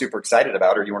you weren't super excited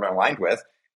about or you weren't aligned with.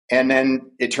 And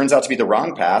then it turns out to be the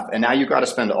wrong path. And now you've got to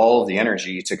spend all of the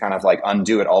energy to kind of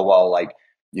undo it, all while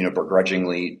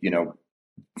begrudgingly,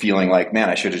 feeling like, man,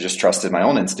 I should have just trusted my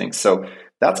own instincts. So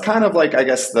that's kind of I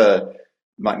guess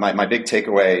my big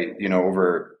takeaway,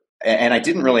 over, and I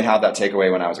didn't really have that takeaway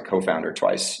when I was a co-founder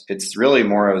twice. It's really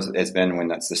more has been when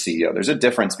that's the CEO. There's a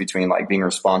difference between being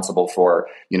responsible for,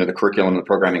 the curriculum, the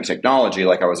programming technology,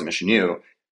 like I was at Mission U,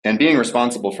 and being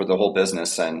responsible for the whole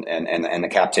business and the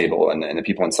cap table and the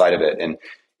people inside of it. And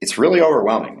it's really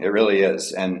overwhelming. It really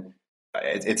is. And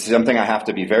it's something I have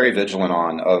to be very vigilant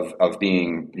on, of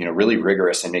being, really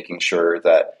rigorous and making sure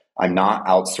that I'm not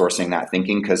outsourcing that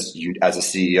thinking, because you, as a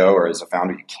CEO or as a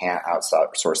founder, you can't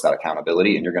outsource that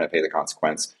accountability, and you're going to pay the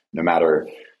consequence no matter,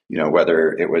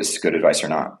 whether it was good advice or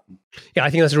not. Yeah, I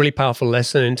think that's a really powerful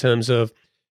lesson in terms of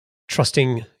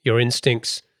trusting your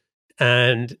instincts.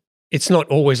 And it's not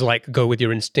always go with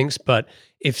your instincts, but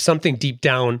if something deep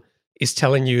down is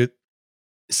telling you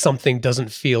something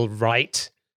doesn't feel right,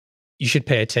 you should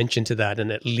pay attention to that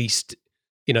and at least,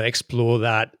 explore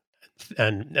that.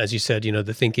 And as you said,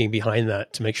 the thinking behind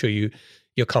that to make sure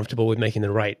you're comfortable with making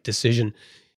the right decision.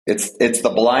 It's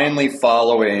the blindly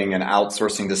following and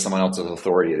outsourcing to someone else's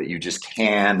authority that you just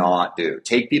cannot do.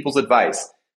 Take people's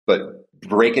advice, but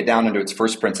break it down into its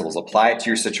first principles, apply it to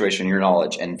your situation, your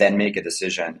knowledge, and then make a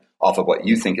decision off of what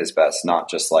you think is best, not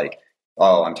just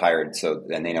I'm tired,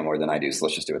 and they know more than I do, so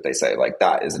let's just do what they say.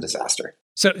 That is a disaster.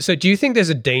 So do you think there's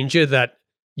a danger that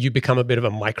you become a bit of a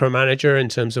micromanager in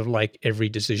terms of every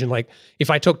decision?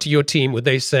 If I talk to your team, would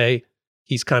they say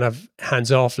he's kind of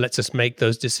hands off, lets us make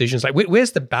those decisions?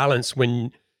 Where's the balance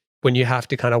when you have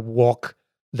to kind of walk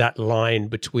that line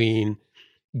between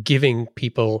giving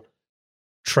people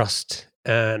trust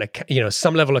and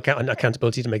some level of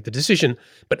accountability to make the decision,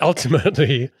 but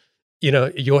ultimately,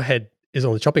 your head is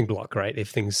on the chopping block, right? If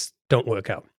things don't work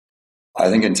out. I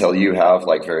think until you have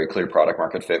very clear product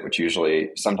market fit, which usually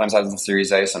sometimes happens in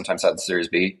Series A, sometimes happens in Series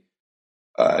B,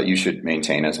 you should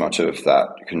maintain as much of that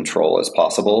control as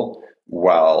possible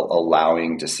while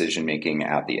allowing decision making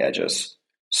at the edges.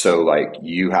 So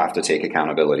you have to take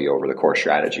accountability over the core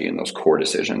strategy and those core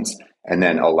decisions, and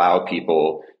then allow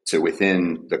people to,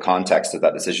 within the context of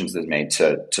that decisions that's made,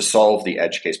 to solve the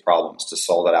edge case problems, to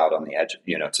solve it out on the edge,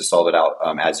 to solve it out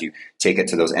as you take it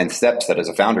to those end steps that as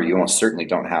a founder, you almost certainly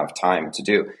don't have time to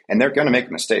do. And they're going to make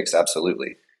mistakes,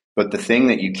 absolutely. But the thing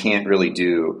that you can't really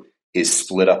do is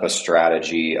split up a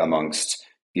strategy amongst,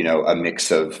 a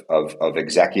mix of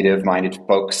executive minded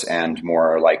folks and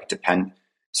more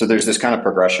So there's this kind of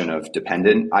progression of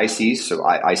dependent ICs. So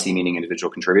IC meaning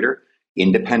individual contributor,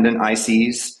 independent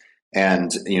ICs,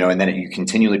 and then you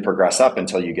continually progress up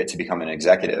until you get to become an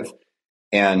executive.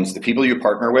 And the people you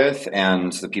partner with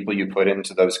and the people you put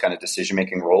into those kind of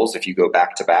decision-making roles, if you go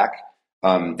back to back,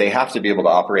 they have to be able to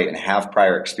operate and have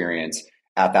prior experience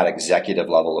at that executive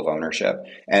level of ownership.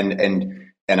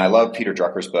 And And I love Peter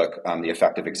Drucker's book, The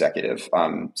Effective Executive.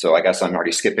 So I guess I'm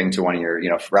already skipping to one of your,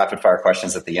 rapid fire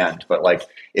questions at the end. But like,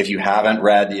 if you haven't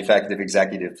read The Effective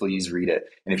Executive, please read it.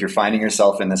 And if you're finding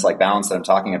yourself in this like balance that I'm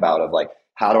talking about of like,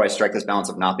 how do I strike this balance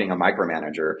of not being a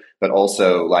micromanager, but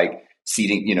also like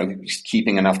seeding,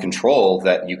 keeping enough control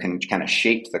that you can kind of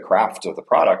shape the craft of the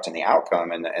product and the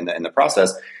outcome and the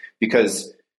process,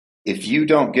 because if you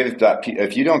don't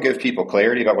give people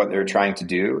clarity about what they're trying to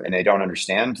do and they don't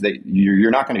understand, that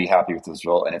you're not going to be happy with this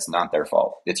result, and it's not their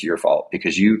fault. It's your fault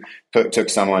because you took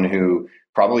someone who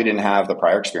probably didn't have the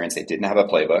prior experience, they didn't have a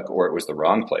playbook, or it was the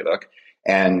wrong playbook,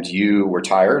 and you were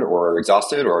tired or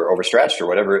exhausted or overstretched or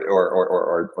whatever,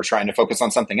 or trying to focus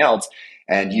on something else,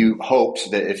 and you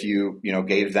hoped that if you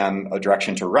gave them a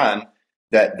direction to run,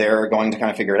 that they're going to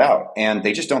kind of figure it out, and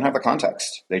they just don't have the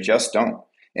context. They just don't.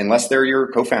 Unless they're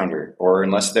your co-founder or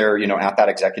unless they're, at that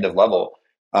executive level,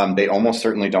 they almost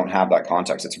certainly don't have that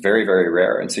context. It's very, very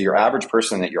rare. And so your average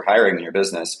person that you're hiring in your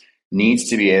business needs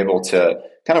to be able to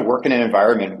kind of work in an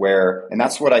environment where, and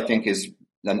that's what I think is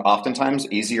then oftentimes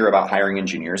easier about hiring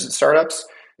engineers at startups.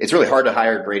 It's really hard to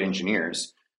hire great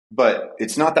engineers, but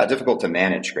it's not that difficult to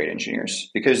manage great engineers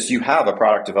because you have a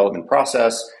product development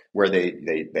process where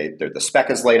the spec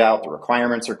is laid out, the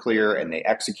requirements are clear, and they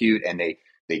execute, and they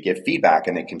give feedback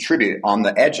and they contribute on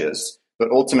the edges.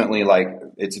 But ultimately, like,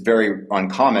 it's very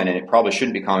uncommon, and it probably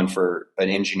shouldn't be common for an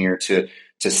engineer to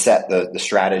set the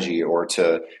strategy, or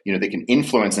to, they can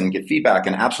influence and give feedback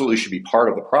and absolutely should be part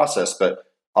of the process. But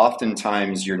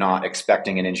oftentimes you're not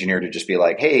expecting an engineer to just be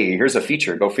like, hey, here's a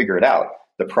feature, go figure it out.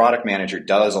 The product manager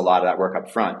does a lot of that work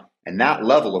up front. And that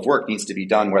level of work needs to be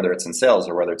done, whether it's in sales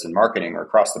or whether it's in marketing or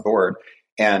across the board.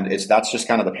 And that's just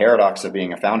kind of the paradox of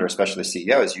being a founder, especially the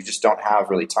CEO, is you just don't have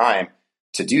really time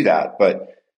to do that.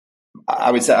 But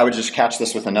I would say I would just catch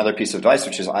this with another piece of advice,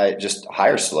 which is I just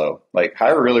hire slow, like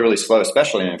hire really, really slow,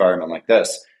 especially in an environment like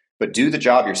this. But do the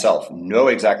job yourself. Know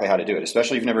exactly how to do it,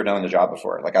 especially if you've never done the job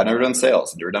before. Like, I've never done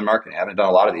sales, I've never done marketing, I haven't done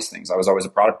a lot of these things. I was always a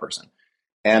product person.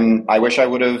 And I wish I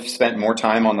would have spent more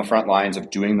time on the front lines of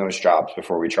doing those jobs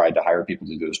before we tried to hire people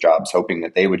to do those jobs, hoping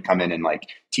that they would come in and like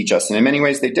teach us. And in many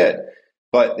ways they did.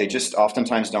 But they just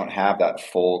oftentimes don't have that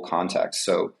full context.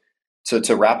 So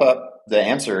to wrap up the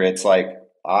answer, it's like,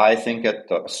 I think that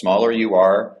the smaller you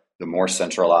are, the more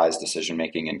centralized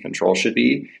decision-making and control should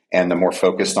be. And the more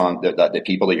focused on the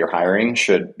people that you're hiring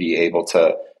should be able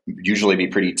to usually be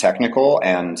pretty technical,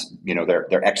 and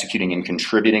they're executing and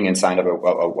contributing inside of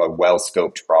a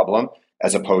well-scoped problem,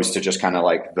 as opposed to just kind of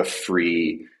like the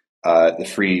free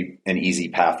and easy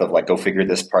path of like, go figure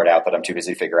this part out that I'm too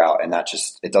busy to figure out. And that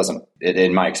just,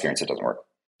 in my experience, it doesn't work.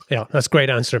 Yeah, that's a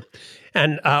great answer.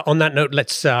 And on that note,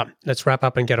 let's wrap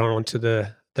up and get on to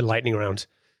the lightning round.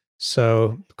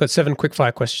 So I've got 7 quick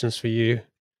fire questions for you.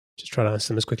 Just try to answer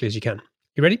them as quickly as you can.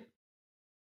 You ready?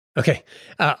 Okay.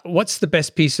 What's the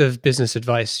best piece of business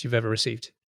advice you've ever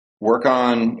received? Work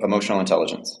on emotional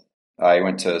intelligence. I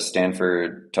went to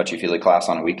Stanford touchy-feely class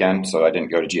on a weekend, so I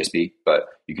didn't go to GSB, but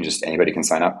anybody can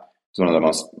sign up. It's one of the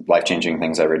most life-changing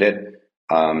things I ever did.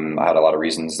 I had a lot of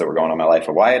reasons that were going on in my life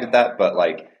of why I did that, but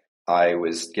like, I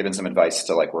was given some advice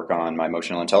to like work on my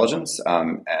emotional intelligence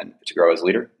and to grow as a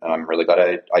leader. And I'm really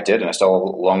glad I did, and I still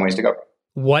have a long ways to go.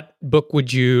 What book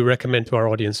would you recommend to our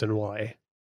audience, and why?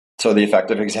 So The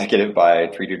Effective Executive by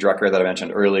Peter Drucker that I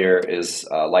mentioned earlier is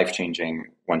life-changing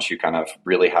once you kind of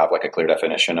really have like a clear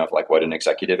definition of like what an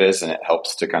executive is, and it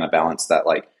helps to kind of balance that,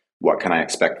 like, what can I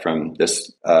expect from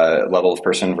this level of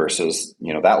person versus,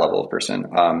 that level of person.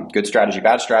 Good Strategy,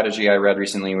 Bad Strategy I read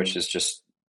recently, which is just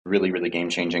really, really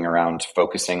game-changing around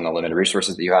focusing the limited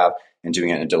resources that you have and doing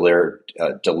it in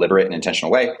a deliberate and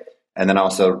intentional way. And then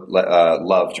also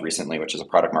Loved recently, which is a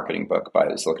product marketing book by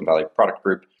the Silicon Valley Product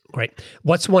Group. Great.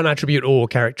 What's one attribute or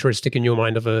characteristic in your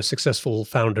mind of a successful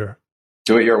founder?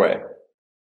 Do it your way.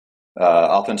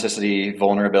 Authenticity,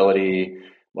 vulnerability,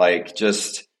 like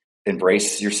just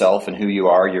embrace yourself and who you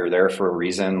are. You're there for a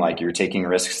reason. Like, you're taking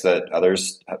risks that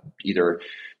others either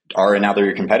are and now they're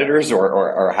your competitors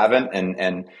or haven't.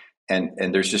 And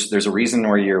there's a reason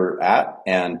where you're at,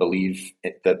 and believe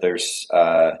that there's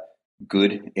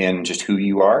good in just who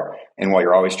you are. And while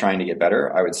you're always trying to get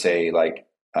better, I would say like,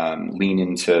 lean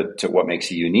into what makes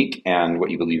you unique and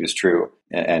what you believe is true.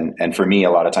 And for me,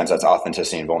 a lot of times that's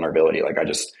authenticity and vulnerability. Like, I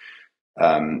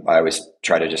always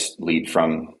try to just lead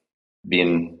from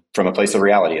a place of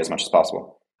reality as much as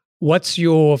possible. What's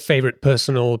your favorite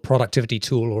personal productivity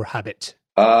tool or habit?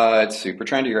 It's super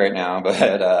trendy right now, but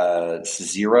it's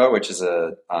Zero, which is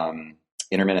a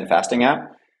intermittent fasting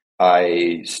app.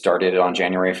 I started it on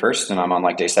January 1st, and I'm on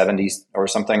like day 70 or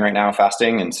something right now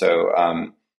fasting. And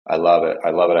so I love it. I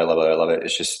love it. I love it. I love it.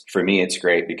 It's just, for me, it's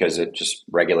great because it just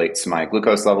regulates my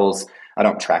glucose levels. I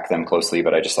don't track them closely,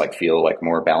 but I just like feel like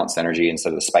more balanced energy instead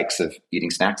of the spikes of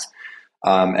eating snacks.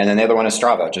 And then the other one is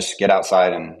Strava. Just get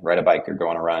outside and ride a bike or go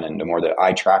on a run. And the more that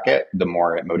I track it, the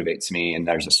more it motivates me. And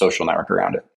there's a social network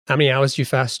around it. How many hours do you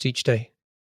fast each day?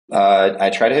 I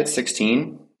try to hit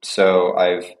 16. So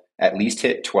I've at least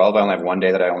hit 12. I only have one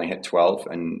day that I only hit 12.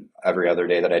 And every other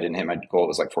day that I didn't hit my goal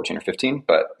was like 14 or 15.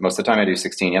 But most of the time I do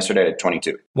 16. Yesterday I did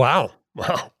 22. Wow.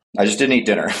 I just didn't eat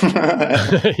dinner.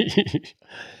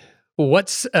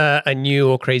 What's a new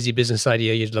or crazy business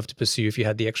idea you'd love to pursue if you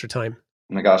had the extra time?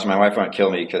 Oh my gosh, my wife won't kill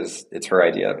me because it's her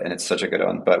idea and it's such a good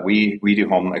one. But we do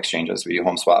home exchanges. We do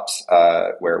home swaps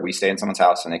where we stay in someone's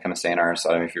house and they come and stay in ours. So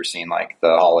I don't know if you're seeing like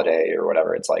the Holiday or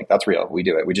whatever. It's like, that's real. We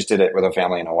do it. We just did it with a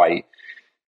family in Hawaii.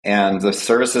 And the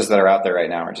services that are out there right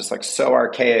now are just like so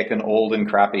archaic and old and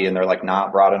crappy. And they're like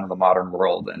not brought into the modern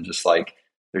world. And just like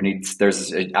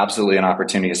there's absolutely an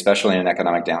opportunity, especially in an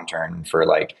economic downturn, for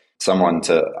like someone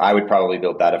to, I would probably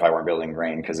build that if I weren't building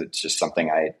Grain, because it's just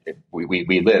something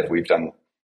we live. We've done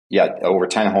over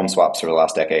 10 home swaps for the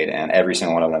last decade, and every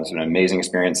single one of them has been an amazing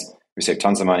experience. We save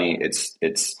tons of money.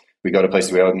 We go to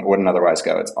places we wouldn't otherwise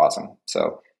go. It's awesome.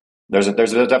 So there's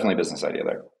definitely a business idea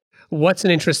there. What's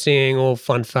an interesting or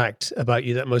fun fact about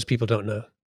you that most people don't know?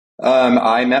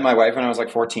 I met my wife when I was like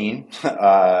 14.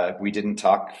 We didn't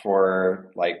talk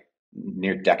for like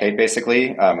near a decade, basically.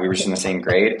 We were just in the same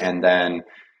grade, and then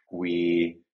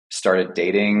we started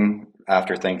dating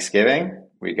after Thanksgiving.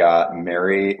 We got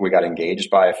married. We got engaged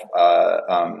by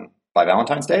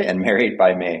Valentine's Day and married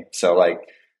by May. So like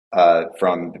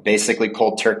from basically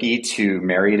cold turkey to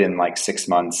married in like 6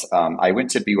 months. I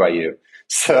went to BYU,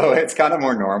 so it's kind of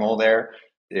more normal there.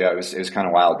 Yeah, it was kind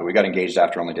of wild. But we got engaged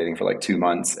after only dating for like 2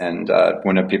 months. And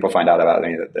when people find out about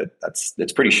me,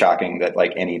 it's pretty shocking that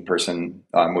like any person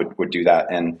would do that.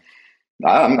 And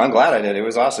I'm glad I did. It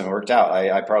was awesome. It worked out.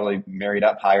 I probably married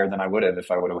up higher than I would have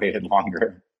if I would have waited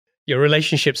longer. Your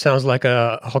relationship sounds like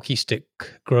a hockey stick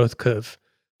growth curve,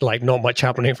 like not much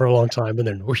happening for a long time and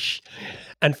then whoosh.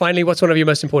 And finally, what's one of your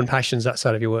most important passions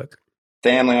outside of your work?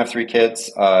 Family. I have 3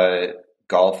 kids.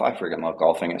 Golf. I freaking love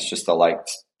golfing. It's just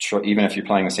even if you're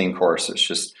playing the same course, it's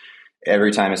just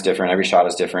every time is different. Every shot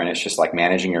is different. It's just like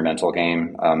managing your mental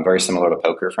game. Very similar to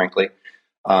poker, frankly.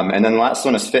 And then the last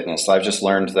one is fitness. I've just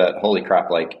learned that, holy crap,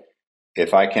 like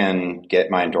if I can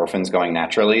get my endorphins going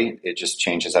naturally, it just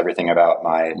changes everything about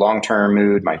my long-term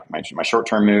mood, my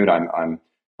short-term mood. I'm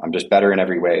just better in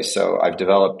every way. So I've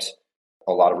developed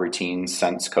a lot of routines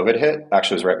since COVID hit.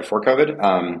 Actually, it was right before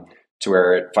COVID, to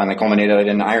where it finally culminated. I did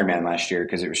an Ironman last year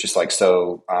because it was just like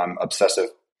so obsessive.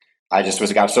 I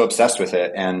got so obsessed with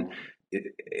it, and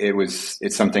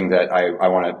it's something that I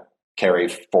want to carry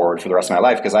forward for the rest of my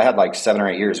life, because I had like 7 or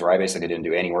 8 years where I basically didn't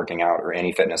do any working out or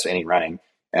any fitness, any running.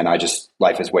 And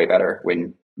life is way better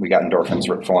when we got endorphins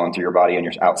flowing through your body and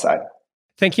you're outside.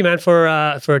 Thank you, man,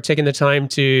 for taking the time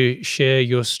to share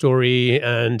your story.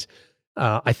 And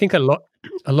I think a lot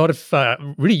of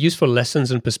really useful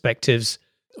lessons and perspectives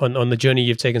on the journey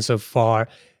you've taken so far.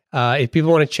 If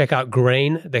people want to check out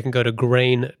Grain, they can go to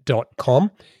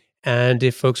grain.com. And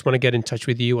if folks want to get in touch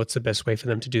with you, what's the best way for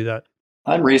them to do that?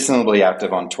 I'm reasonably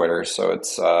active on Twitter. So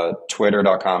it's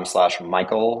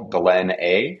twitter.com/Michael Glenn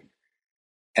A.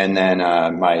 And then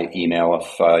my email,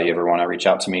 if you ever want to reach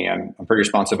out to me, I'm pretty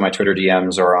responsive. My Twitter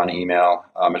DMs or on email.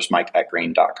 It's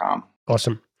mike@grain.com.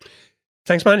 Awesome.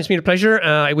 Thanks, man. It's been a pleasure.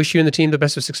 I wish you and the team the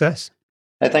best of success.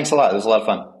 Hey, thanks a lot. It was a lot of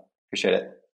fun. Appreciate it.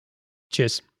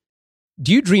 Cheers.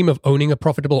 Do you dream of owning a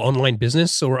profitable online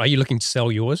business, or are you looking to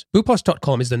sell yours?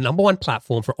 Boopos.com is the #1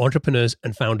 platform for entrepreneurs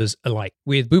and founders alike.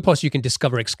 With Boopos, you can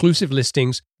discover exclusive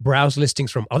listings, browse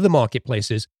listings from other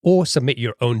marketplaces, or submit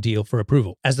your own deal for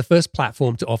approval. As the first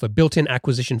platform to offer built-in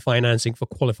acquisition financing for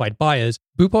qualified buyers,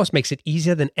 Boopos makes it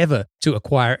easier than ever to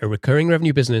acquire a recurring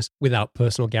revenue business without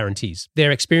personal guarantees. Their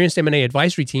experienced M&A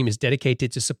advisory team is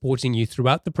dedicated to supporting you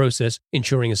throughout the process,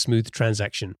 ensuring a smooth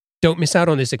transaction. Don't miss out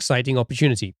on this exciting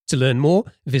opportunity. To learn more,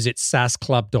 visit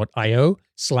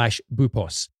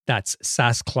saasclub.io/Boopos. That's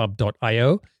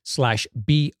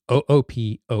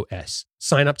saasclub.io/BOOPOS.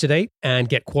 Sign up today and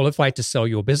get qualified to sell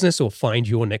your business or find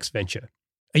your next venture.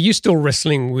 Are you still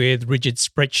wrestling with rigid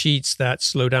spreadsheets that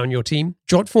slow down your team?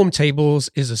 Jotform Tables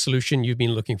is a solution you've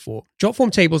been looking for.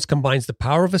 Jotform Tables combines the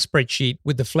power of a spreadsheet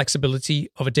with the flexibility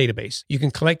of a database. You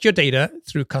can collect your data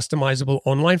through customizable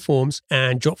online forms,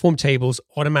 and Jotform Tables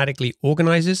automatically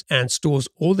organizes and stores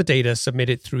all the data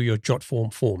submitted through your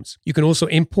Jotform forms. You can also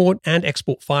import and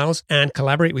export files and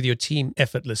collaborate with your team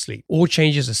effortlessly. All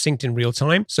changes are synced in real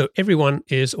time, so everyone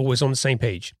is always on the same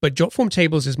page. But Jotform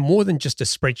Tables is more than just a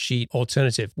spreadsheet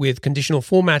alternative. intuitive. With conditional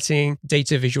formatting,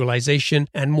 data visualization,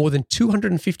 and more than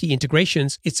 250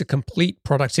 integrations, it's a complete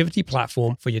productivity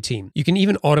platform for your team. You can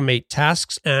even automate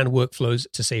tasks and workflows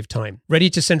to save time. Ready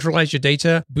to centralize your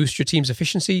data, boost your team's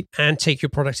efficiency, and take your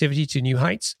productivity to new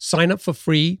heights? Sign up for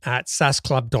free at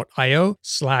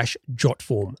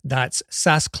saasclub.io/jotform. That's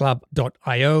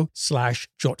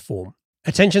saasclub.io/jotform.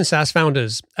 Attention SaaS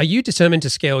founders, are you determined to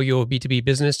scale your B2B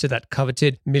business to that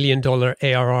coveted $1 million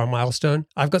ARR milestone?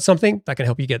 I've got something that can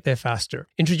help you get there faster.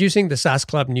 Introducing the SaaS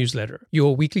Club newsletter,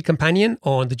 your weekly companion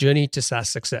on the journey to SaaS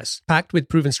success. Packed with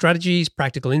proven strategies,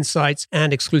 practical insights,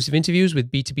 and exclusive interviews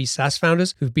with B2B SaaS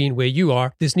founders who've been where you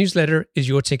are, this newsletter is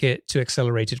your ticket to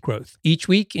accelerated growth. Each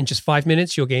week, in just 5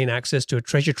 minutes, you'll gain access to a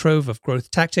treasure trove of growth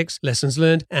tactics, lessons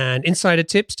learned, and insider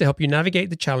tips to help you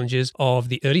navigate the challenges of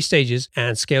the early stages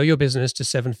and scale your business to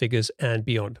 7 figures and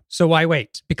beyond. So why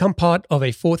wait? Become part of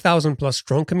a 4,000 plus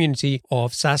strong community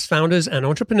of SaaS founders and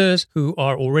entrepreneurs who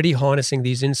are already harnessing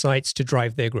these insights to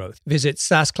drive their growth. Visit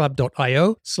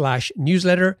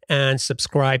saasclub.io/newsletter and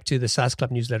subscribe to the SaaS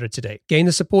Club newsletter today. Gain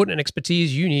the support and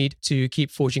expertise you need to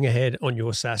keep forging ahead on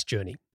your SaaS journey.